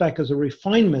new spec is a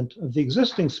refinement of the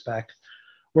existing spec,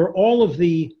 where all of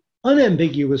the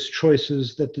unambiguous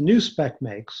choices that the new spec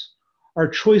makes are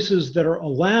choices that are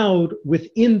allowed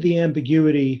within the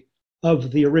ambiguity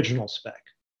of the original spec.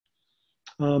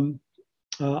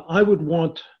 I would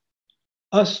want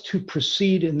us to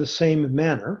proceed in the same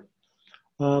manner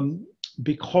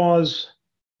because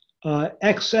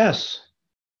XS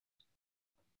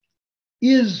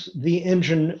is the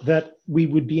engine that we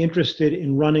would be interested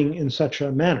in running in such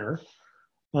a manner.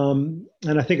 And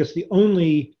I think it's the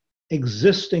only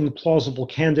existing plausible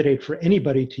candidate for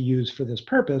anybody to use for this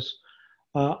purpose.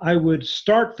 I would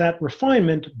start that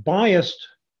refinement biased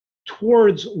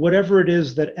towards whatever it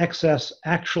is that XS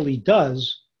actually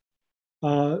does,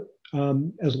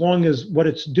 as long as what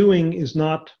it's doing is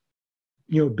not,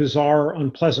 bizarre or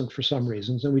unpleasant for some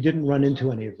reasons, and we didn't run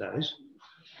into any of those.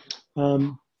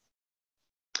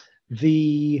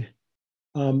 The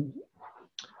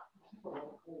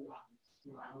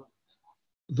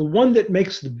one that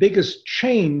makes the biggest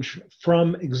change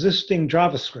from existing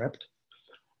JavaScript,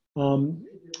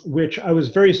 which I was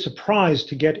very surprised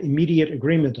to get immediate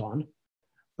agreement on,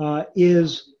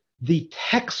 is the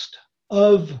text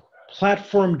of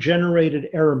platform-generated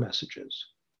error messages.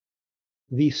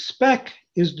 The spec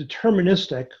is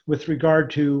deterministic with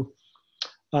regard to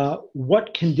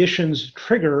what conditions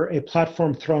trigger a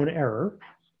platform-thrown error.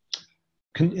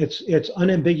 It's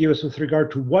unambiguous with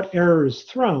regard to what error is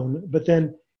thrown, but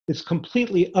then it's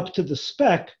completely up to the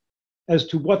spec as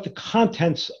to what the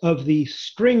contents of the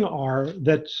string are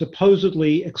that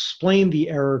supposedly explain the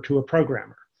error to a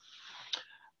programmer.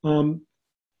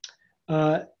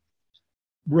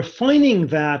 Refining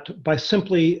that by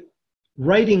simply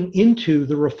writing into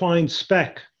the refined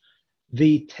spec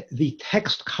the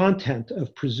text content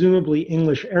of presumably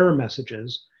English error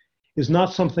messages is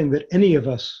not something that any of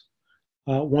us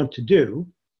want to do.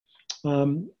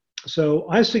 So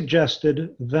I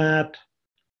suggested that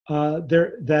XS,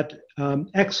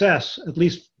 at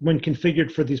least when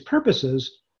configured for these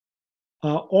purposes,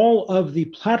 all of the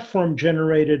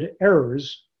platform-generated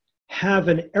errors have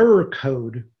an error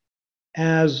code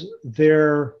as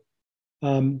their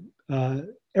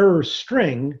error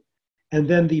string, and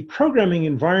then the programming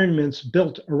environments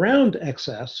built around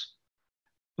XS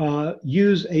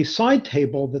use a side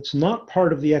table that's not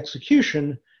part of the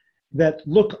execution that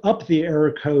look up the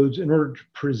error codes in order to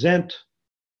present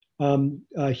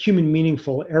human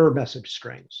meaningful error message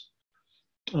strings.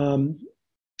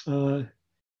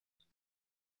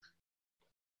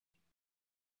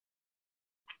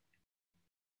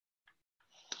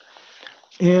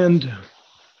 And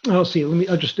I'll see,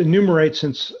 I'll just enumerate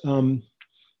since, and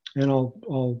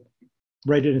I'll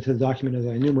write it into the document as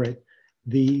I enumerate.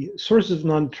 The sources of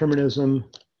non-determinism,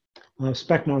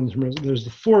 spec non-determinism, there's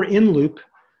the for in loop.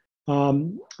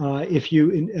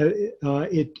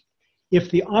 If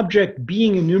the object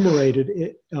being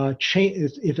enumerated,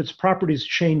 if its properties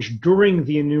change during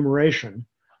the enumeration,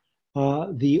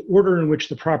 the order in which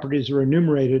the properties are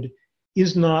enumerated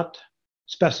is not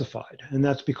specified. And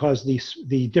that's because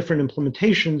the different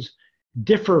implementations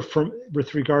differ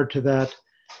with regard to that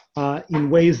in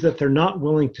ways that they're not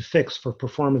willing to fix for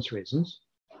performance reasons.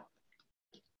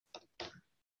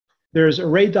 There's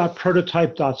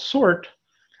array.prototype.sort,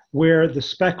 where the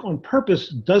spec on purpose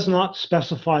does not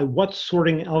specify what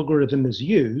sorting algorithm is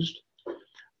used,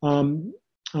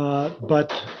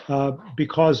 but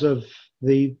because of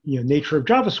the nature of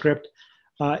JavaScript,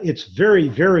 it's very,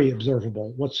 very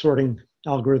observable what sorting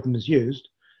algorithm is used.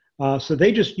 So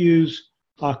they just use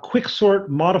quicksort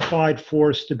modified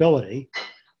for stability,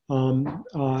 and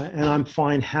I'm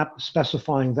fine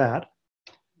specifying that.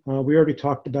 We already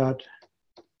talked about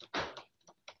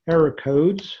error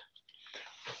codes.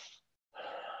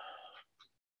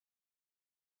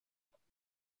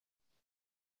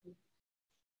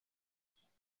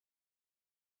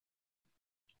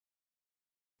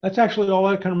 That's actually all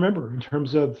I can remember in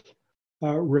terms of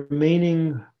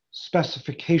remaining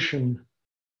specification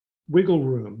wiggle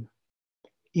room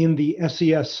in the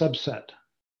SES subset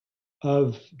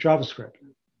of JavaScript.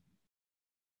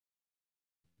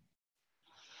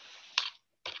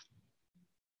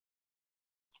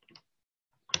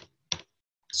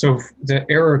 So the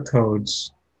error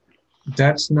codes,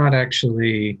 that's not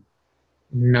actually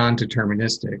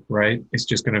non-deterministic, right? It's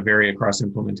just going to vary across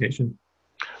implementation.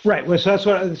 Right. Well, so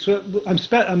that's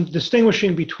what I'm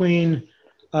distinguishing between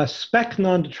spec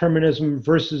non-determinism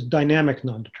versus dynamic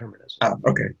non-determinism. Oh,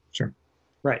 okay, sure.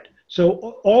 Right.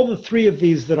 So all the three of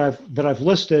these that I've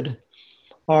listed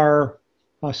are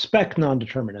spec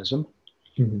non-determinism.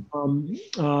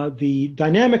 Mm-hmm. The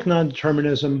dynamic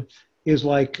non-determinism is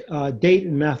like date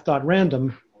and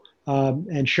math.random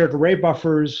and shared array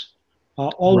buffers,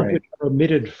 all of which are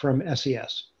omitted from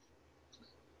SES.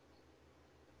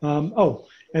 Oh,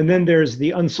 and then there's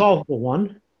the unsolvable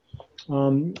one,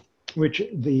 which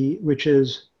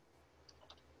is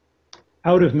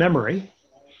out of memory.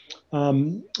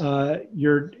 No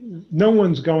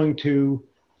one's going to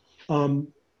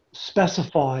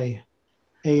specify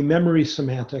a memory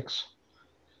semantics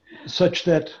such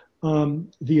that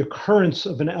the occurrence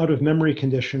of an out of memory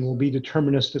condition will be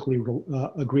deterministically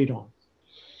agreed on.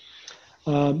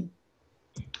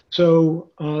 So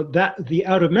that the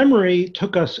out of memory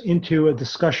took us into a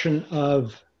discussion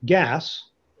of gas,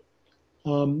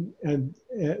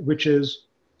 which is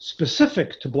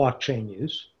specific to blockchain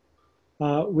use,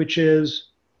 which is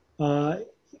blockchain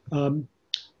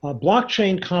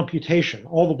computation.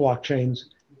 All the blockchains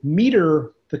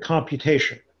meter the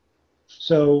computation.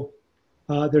 So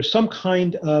there's some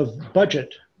kind of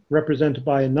budget represented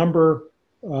by a number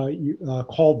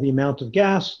called the amount of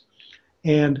gas,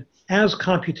 and as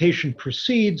computation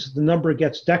proceeds, the number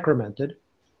gets decremented.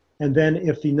 And then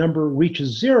if the number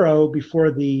reaches 0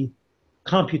 before the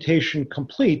computation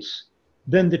completes,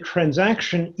 then the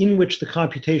transaction in which the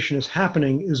computation is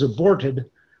happening is aborted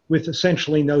with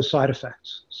essentially no side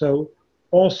effects. So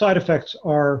all side effects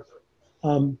are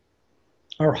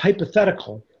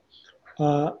hypothetical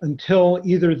until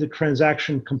either the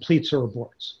transaction completes or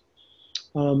aborts.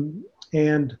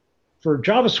 And for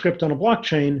JavaScript on a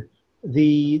blockchain,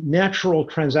 the natural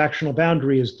transactional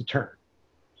boundary is the turn.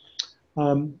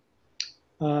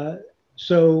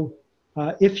 So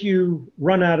if you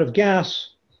run out of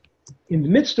gas in the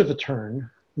midst of a turn,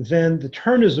 then the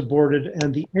turn is aborted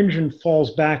and the engine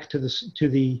falls back to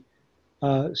the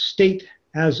state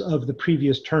as of the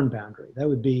previous turn boundary. That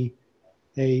would be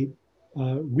a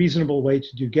reasonable way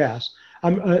to do gas.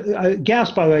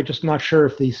 Gas, by the way, just not sure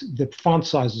if the font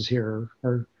sizes here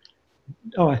are.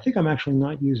 Oh, I think I'm actually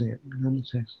not using it.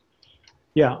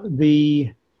 Yeah,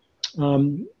 the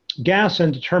gas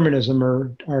and determinism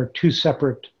are two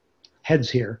separate headings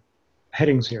here.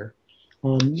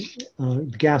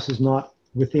 Gas is not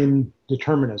within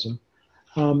determinism.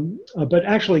 But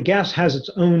actually, gas has its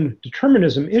own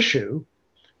determinism issue,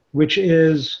 which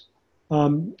is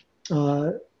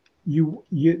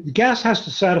gas has to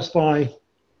satisfy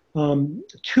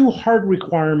two hard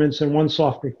requirements and one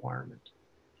soft requirement.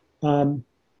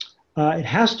 It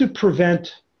has to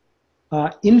prevent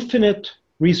infinite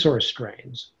resource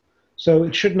strains. So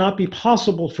it should not be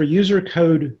possible for user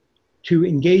code to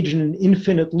engage in an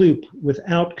infinite loop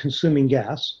without consuming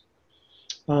gas.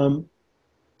 And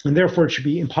therefore, it should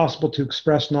be impossible to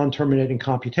express non-terminating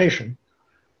computation.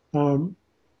 And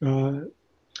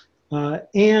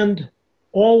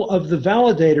all of the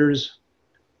validators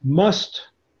must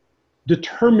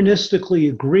deterministically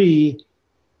agree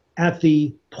at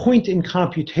the point in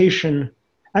computation,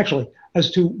 actually,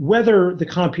 as to whether the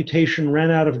computation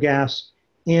ran out of gas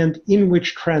and in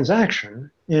which transaction.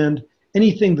 And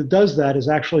anything that does that is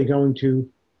actually going to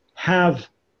have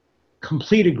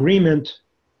complete agreement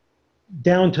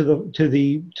down to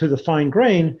the fine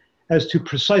grain as to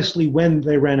precisely when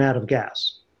they ran out of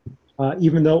gas,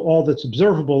 even though all that's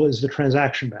observable is the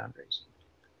transaction boundaries.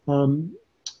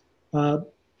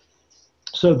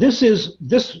 So this is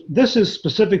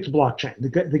specific to blockchain.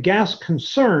 The gas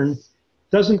concern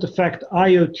doesn't affect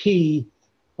IoT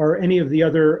or any of the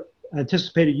other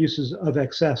anticipated uses of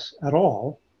XS at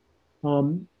all.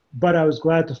 But I was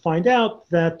glad to find out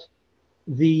that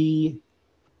the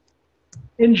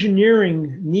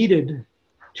engineering needed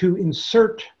to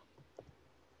insert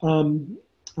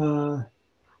the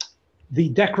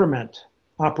decrement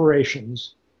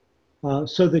operations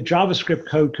so that JavaScript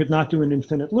code could not do an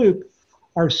infinite loop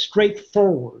are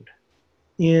straightforward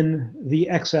in the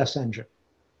XS engine.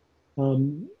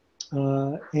 And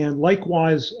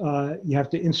likewise, you have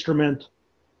to instrument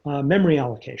memory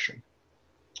allocation.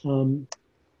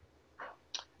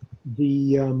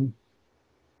 and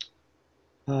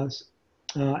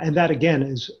that again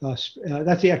is,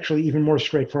 that's actually even more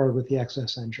straightforward with the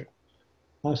XS engine.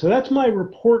 So that's my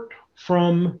report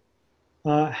from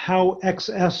how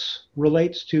XS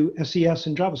relates to SES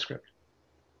and JavaScript.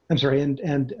 I'm sorry,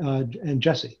 and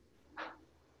Jessie.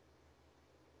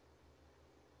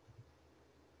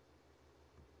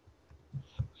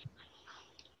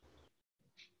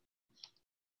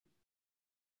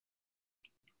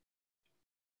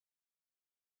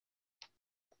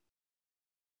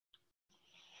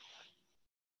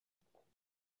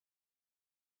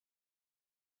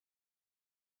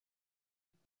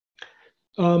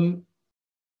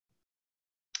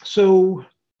 So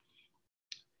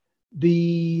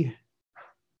the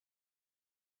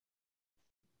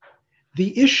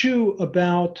issue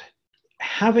about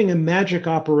having a magic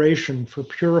operation for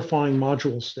purifying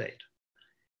module state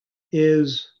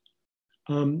is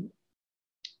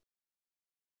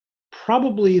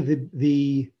probably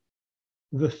the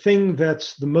thing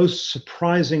that's the most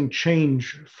surprising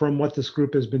change from what this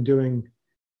group has been doing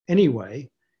anyway.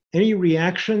 Any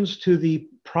reactions to the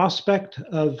prospect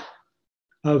of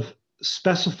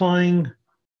specifying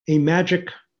a magic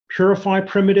purify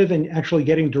primitive and actually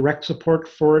getting direct support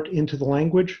for it into the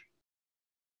language?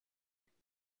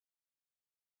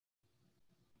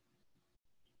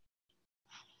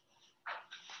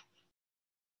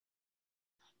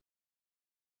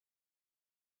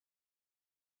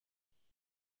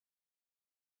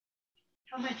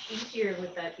 How much easier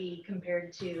would that be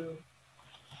compared to,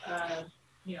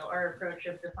 you know, our approach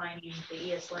of defining the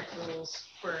ESLint rules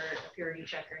for a purity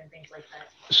checker and things like that?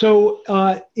 So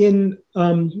in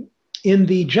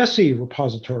the Jessie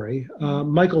repository,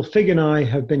 Michael Fig and I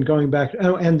have been going back,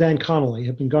 and Dan Connolly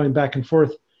have been going back and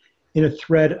forth in a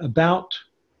thread about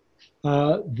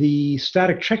the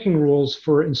static checking rules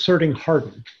for inserting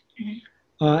harden.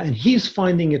 And he's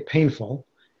finding it painful.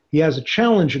 He has a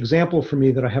challenge example for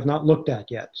me that I have not looked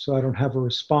at yet, so I don't have a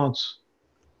response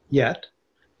yet.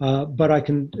 But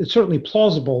it's certainly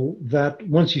plausible that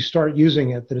once you start using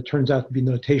it, that it turns out to be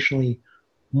notationally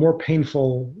more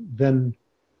painful than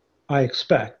I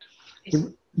expect.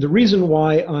 The reason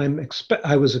why I am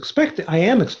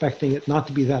expecting it not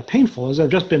to be that painful is I've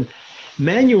just been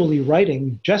manually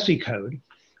writing Jessie code,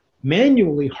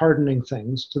 manually hardening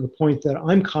things to the point that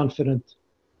I'm confident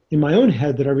in my own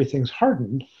head that everything's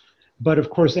hardened. But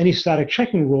of course, any static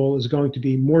checking rule is going to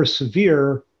be more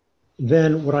severe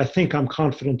than what I think I'm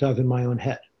confident of in my own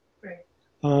head. Right.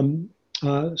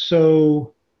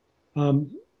 So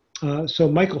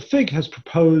Michael Fig has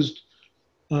proposed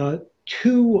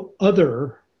two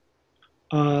other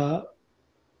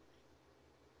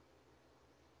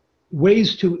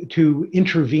ways to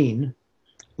intervene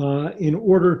in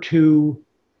order to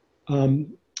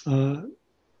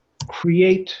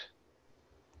create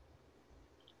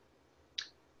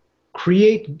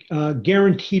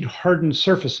guaranteed hardened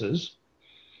surfaces.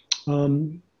 As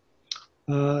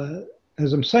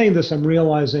I'm saying this, I'm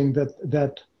realizing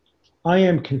that I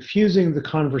am confusing the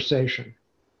conversation.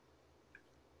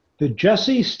 The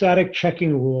Jessie static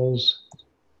checking rules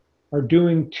are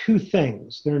doing two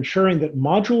things. They're ensuring that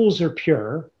modules are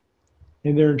pure,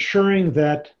 and they're ensuring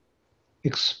that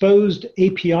exposed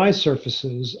API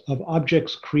surfaces of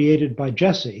objects created by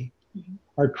Jessie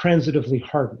are transitively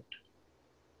hardened.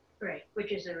 Right,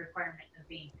 which is a requirement of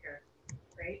being pure,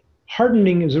 right?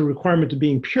 Hardening is a requirement of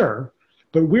being pure,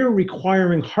 but we're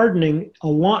requiring hardening a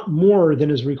lot more than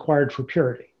is required for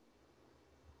purity.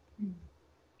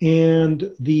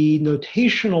 And the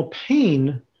notational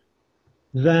pain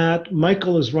that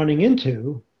Michael is running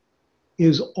into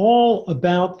is all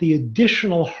about the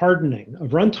additional hardening of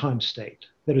runtime state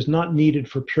that is not needed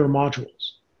for pure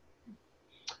modules.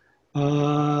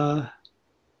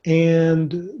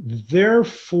 And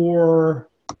therefore,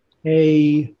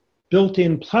 a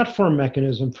built-in platform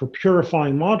mechanism for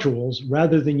purifying modules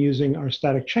rather than using our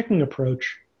static checking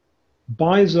approach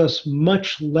buys us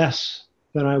much less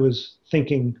than I was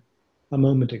thinking a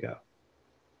moment ago.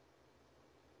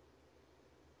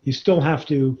 You still have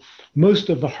to, most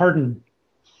of the harden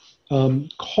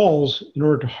calls in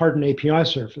order to harden API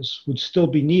surface would still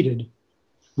be needed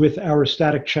with our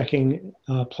static checking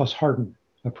plus harden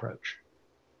approach.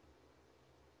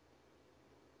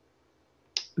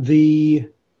 The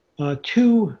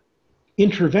two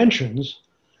interventions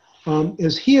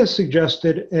is he has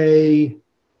suggested a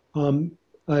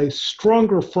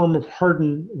stronger form of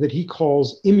harden that he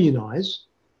calls immunize,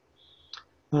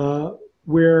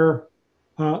 where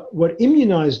what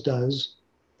immunize does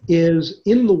is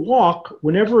in the walk,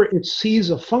 whenever it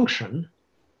sees a function,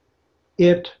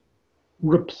 it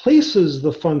replaces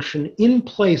the function in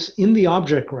place in the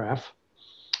object graph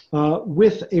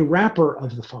with a wrapper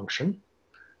of the function,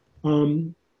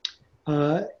 and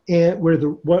where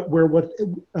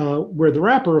the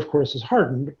wrapper, of course, is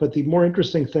hardened. But the more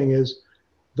interesting thing is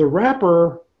the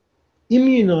wrapper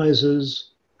immunizes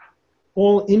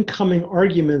all incoming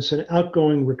arguments and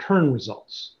outgoing return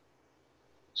results.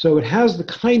 So it has the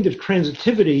kind of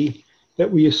transitivity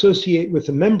that we associate with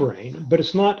the membrane, but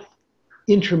it's not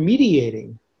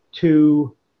intermediating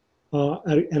to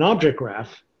an object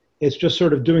graph. It's just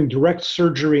sort of doing direct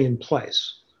surgery in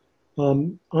place.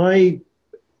 I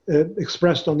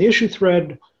expressed on the issue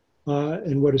thread,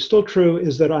 and what is still true,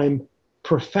 is that I'm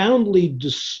profoundly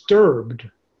disturbed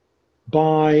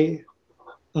by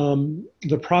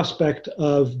the prospect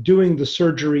of doing the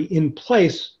surgery in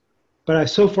place, but I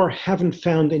so far haven't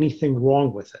found anything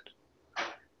wrong with it.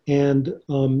 And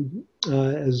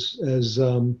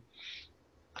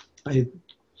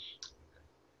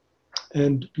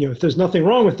if there's nothing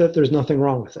wrong with it, there's nothing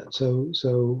wrong with it.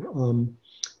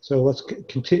 So let's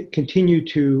continue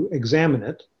to examine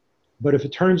it. But if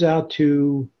it turns out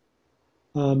to,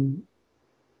 well,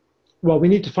 we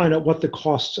need to find out what the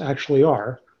costs actually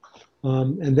are,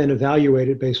 and then evaluate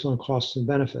it based on costs and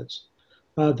benefits.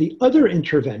 The other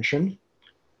intervention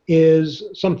is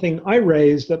something I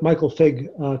raised that Michael Fig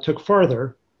took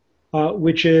farther,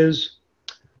 which is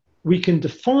we can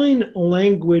define a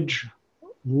language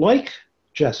like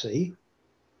Jessie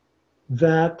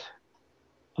that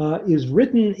is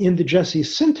written in the Jessie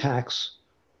syntax,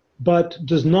 but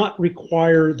does not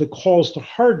require the calls to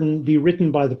harden be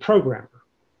written by the programmer.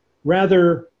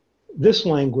 Rather, this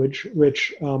language,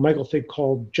 which Michael Fig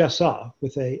called Jessa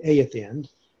with a at the end,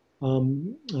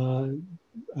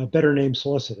 a better name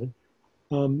solicited,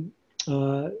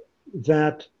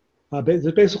 that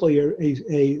is basically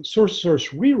a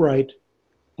source rewrite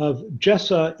of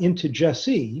Jessa into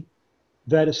Jessie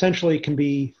that essentially can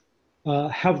be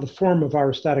have the form of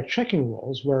our static checking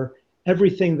rules, where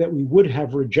everything that we would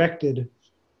have rejected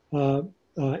in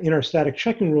our static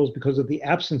checking rules because of the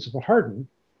absence of a harden,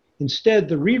 instead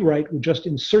the rewrite would just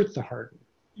insert the harden.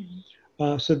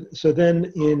 So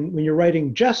then when you're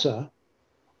writing Jessa,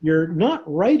 you're not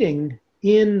writing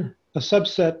in a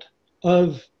subset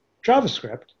of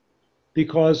JavaScript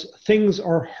because things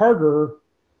are harder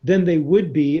than they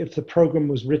would be if the program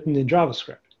was written in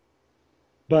JavaScript.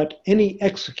 But any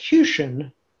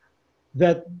execution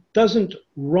that doesn't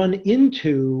run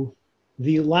into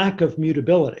the lack of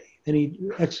mutability, any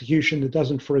execution that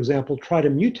doesn't, for example, try to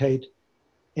mutate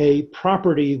a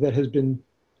property that has been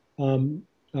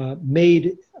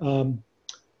made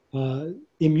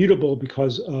immutable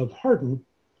because of harden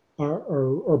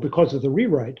or because of the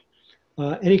rewrite,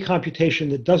 any computation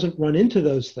that doesn't run into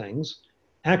those things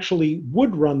actually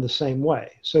would run the same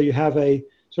way. So you have a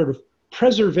sort of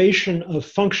preservation of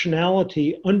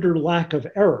functionality under lack of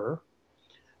error,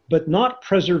 but not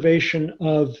preservation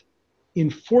of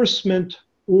enforcement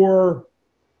or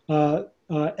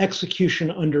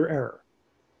execution under error.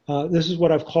 This is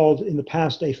what I've called in the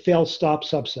past a fail-stop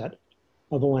subset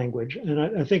of a language, and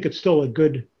I think it's still a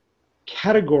good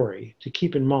category to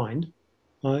keep in mind.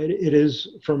 It is,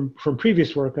 from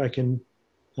previous work, I can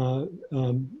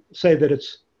say that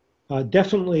it's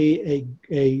definitely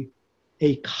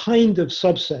a kind of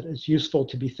subset it's useful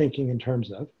to be thinking in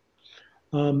terms of.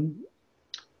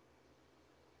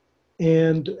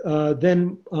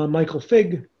 Then Michael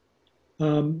Fig,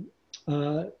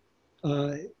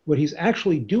 what he's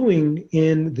actually doing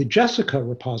in the Jessica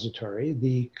repository,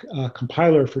 the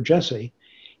compiler for Jessie,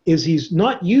 is he's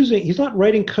not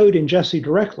writing code in Jessie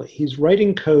directly. He's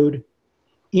writing code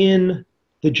in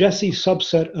the Jessie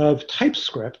subset of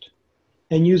TypeScript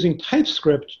and using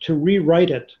TypeScript to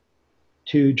rewrite it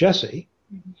to Jessie.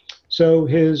 So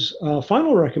his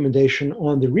final recommendation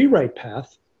on the rewrite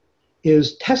path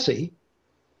is Tessie,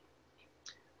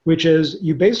 which is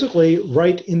you basically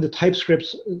write in the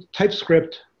TypeScript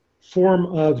form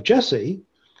of Jessie,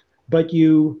 but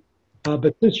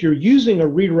since you're using a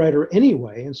rewriter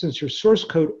anyway, and since your source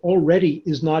code already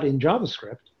is not in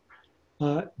JavaScript,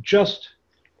 just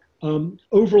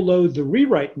overload the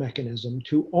rewrite mechanism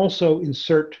to also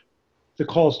insert the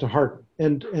calls to harden.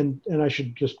 And I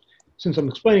should just, since I'm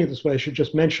explaining it this way, I should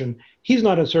just mention he's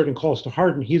not inserting calls to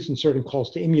harden, he's inserting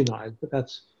calls to immunize, but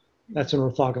that's an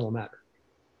orthogonal matter.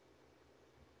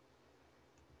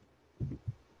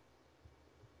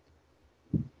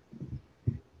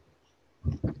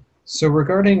 So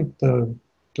regarding the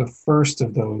first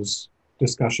of those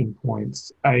discussion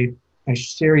points, I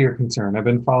share your concern. I've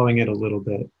been following it a little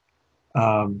bit.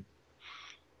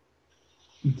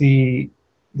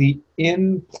 the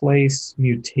in-place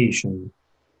mutation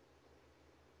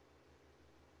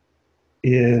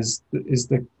is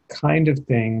the kind of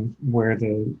thing where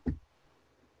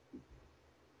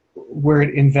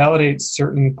it invalidates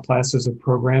certain classes of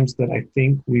programs that I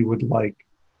think we would like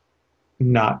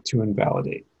not to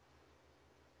invalidate.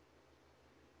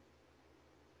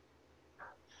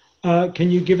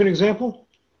 Can you give an example?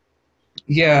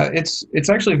 Yeah, it's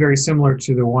actually very similar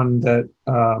to the one that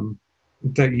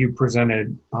that you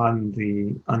presented on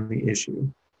the issue.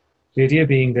 The idea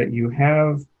being that you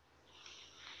have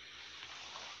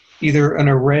either an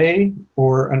array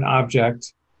or an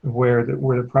object where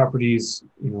the properties,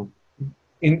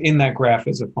 in that graph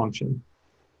is a function.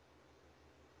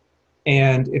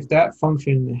 And if that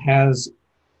function has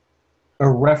a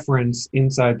reference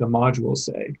inside the module,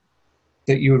 say,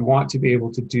 that you would want to be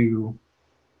able to do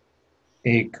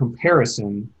a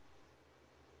comparison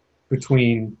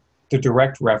between the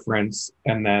direct reference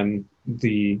and then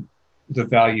the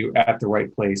value at the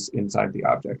right place inside the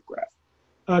object graph.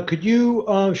 Could you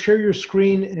share your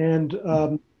screen and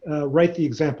write the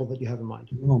example that you have in mind?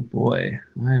 Oh boy,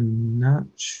 I'm not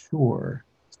sure.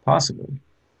 It's possible.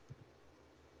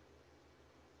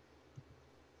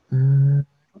 I don't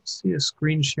see a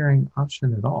screen sharing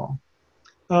option at all.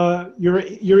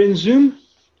 You're in Zoom?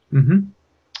 Mm-hmm.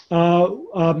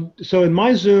 So in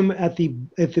my Zoom, at the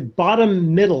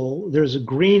bottom middle, there's a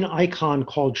green icon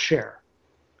called Share.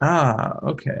 Ah,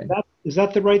 okay. Is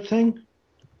that the right thing?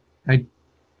 I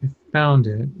found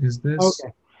it. Is this?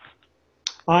 Okay.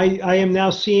 I am now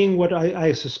seeing what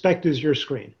I suspect is your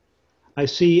screen. I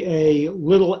see a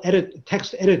little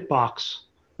text edit box.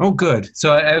 Oh, good.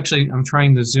 So I'm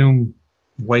trying the Zoom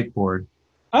whiteboard.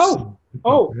 Oh,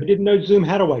 I didn't know Zoom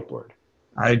had a whiteboard.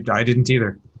 I didn't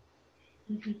either.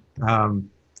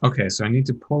 Okay, so I need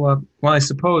to pull up. Well, I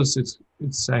suppose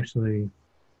it's actually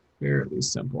fairly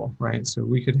simple, right? So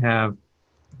we could have.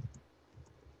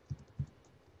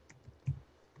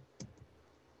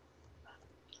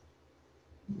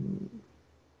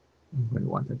 I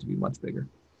want that to be much bigger.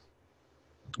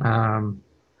 And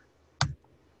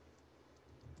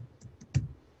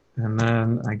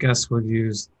then I guess we'll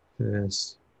use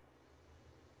this.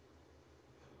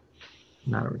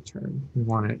 Not a return. We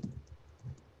want it.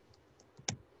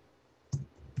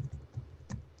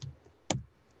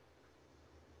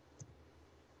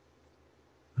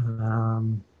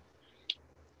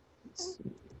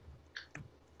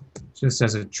 Just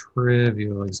as a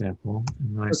trivial example,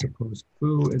 and I suppose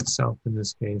foo itself in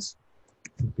this case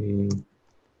would be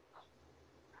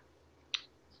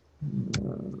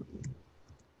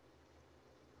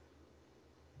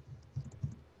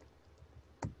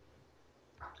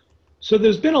So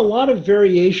there's been a lot of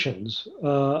variations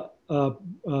as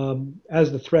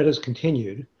the thread has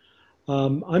continued.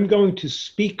 I'm going to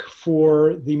speak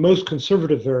for the most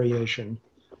conservative variation,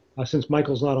 since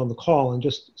Michael's not on the call, and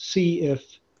just see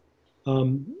if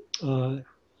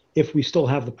we still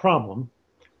have the problem.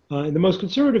 In the most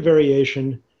conservative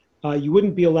variation, you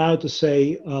wouldn't be allowed to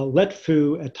say let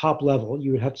foo at top level.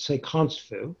 You would have to say const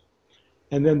foo.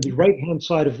 And then the right-hand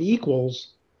side of the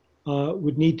equals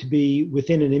would need to be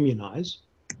within an immunize.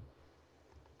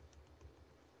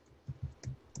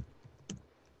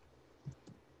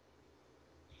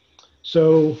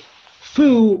 So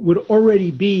foo would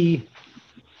already be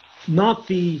not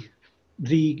the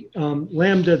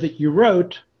lambda that you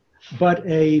wrote, but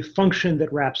a function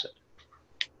that wraps it.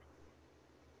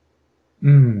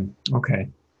 Okay.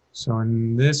 So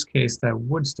in this case, that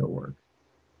would still work.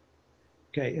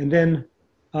 Okay, and then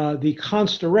the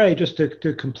const array, just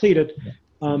to complete it,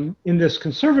 in this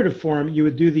conservative form, you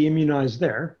would do the immunize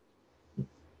there.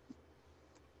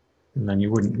 And then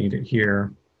you wouldn't need it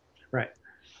here. Right.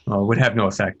 Well, it would have no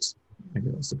effect, I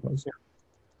suppose.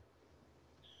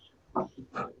 Yeah.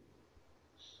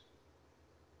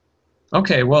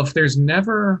 Okay, well, if there's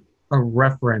never a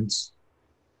reference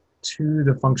to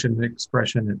the function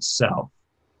expression itself,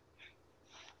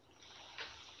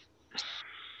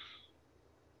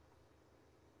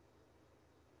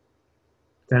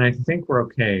 then I think we're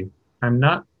okay. I'm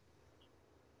not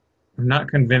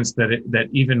convinced that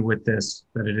even with this,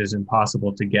 that it is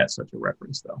impossible to get such a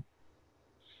reference, though.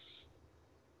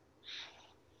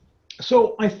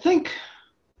 So I think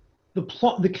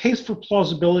the case for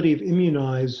plausibility of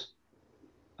immunize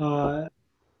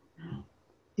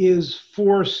is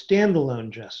for standalone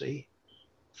Jessie.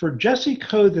 For Jessie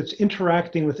code that's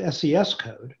interacting with SES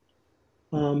code,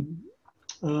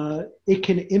 it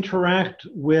can interact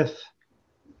with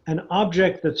an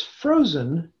object that's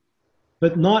frozen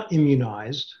but not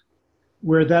immunized,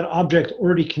 where that object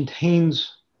already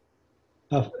contains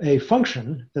a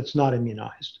function that's not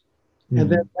immunized. And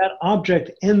then that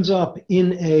object ends up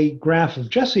in a graph of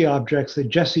Jessie objects that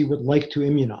Jessie would like to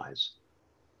immunize.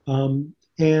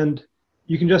 And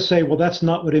you can just say, well, that's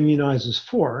not what immunize is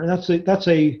for. And that's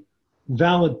a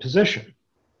valid position.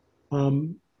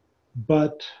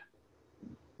 But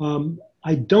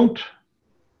I don't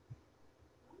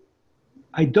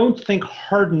think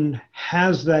harden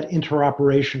has that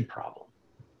interoperation problem,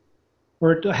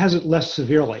 or it has it less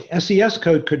severely. SES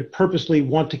code could purposely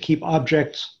want to keep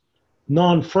objects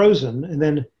non-frozen, and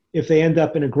then if they end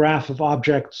up in a graph of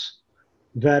objects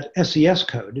that SES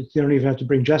code, they don't even have to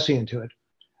bring Jessie into it,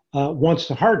 wants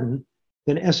to harden,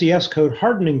 then SES code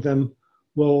hardening them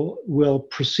will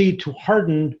proceed to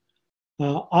harden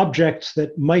objects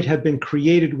that might have been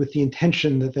created with the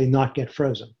intention that they not get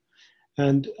frozen.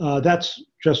 And that's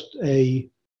just a,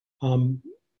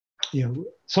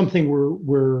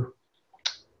 something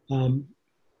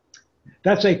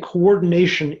that's a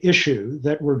coordination issue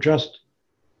that we're just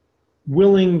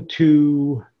willing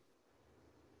to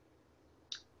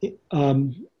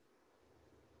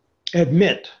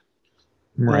admit.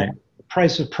 Right. The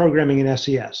price of programming in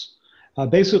SES.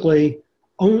 Basically,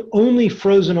 only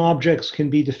frozen objects can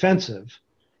be defensive.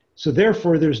 So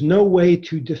therefore, there's no way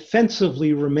to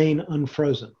defensively remain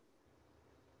unfrozen.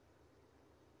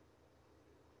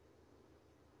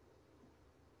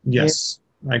 Yes,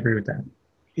 I agree with that.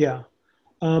 Yeah.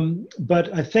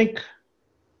 But I think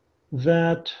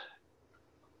that,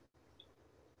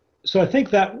 so I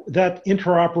think that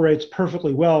interoperates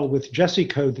perfectly well with Jessie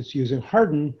code that's using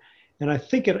harden, and I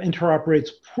think it interoperates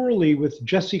poorly with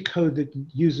Jessie code that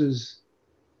uses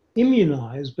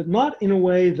immunize, but not in a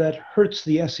way that hurts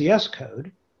the SES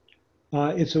code.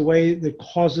 It's a way that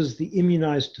causes the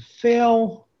immunize to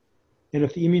fail, and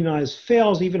if the immunize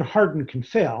fails, even harden can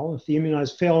fail. If the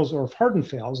immunize fails or if harden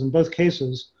fails, in both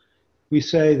cases, we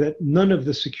say that none of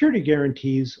the security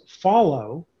guarantees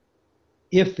follow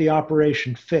if the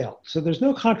operation failed. So there's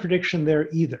no contradiction there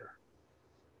either.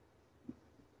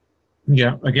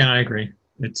 Yeah, again, I agree.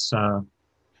 It's an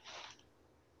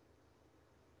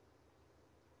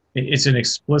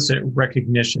explicit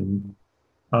recognition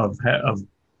of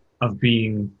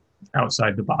being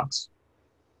outside the box.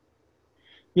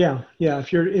 Yeah.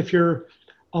 If you're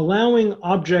allowing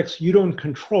objects you don't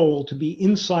control to be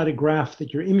inside a graph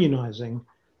that you're immunizing,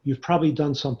 you've probably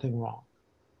done something wrong.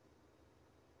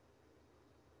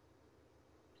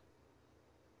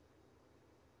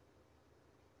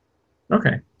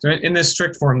 Okay, so in this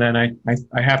strict form, then I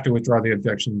have to withdraw the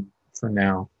objection for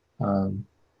now.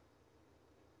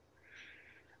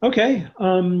 Okay,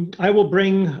 I will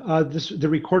bring the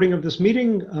recording of this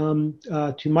meeting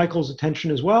to Michael's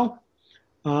attention as well.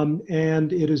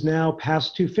 And it is now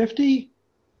past 2:50,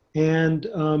 and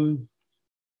I'm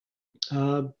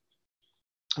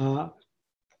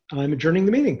adjourning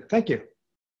the meeting. Thank you.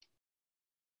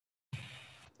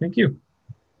 Thank you.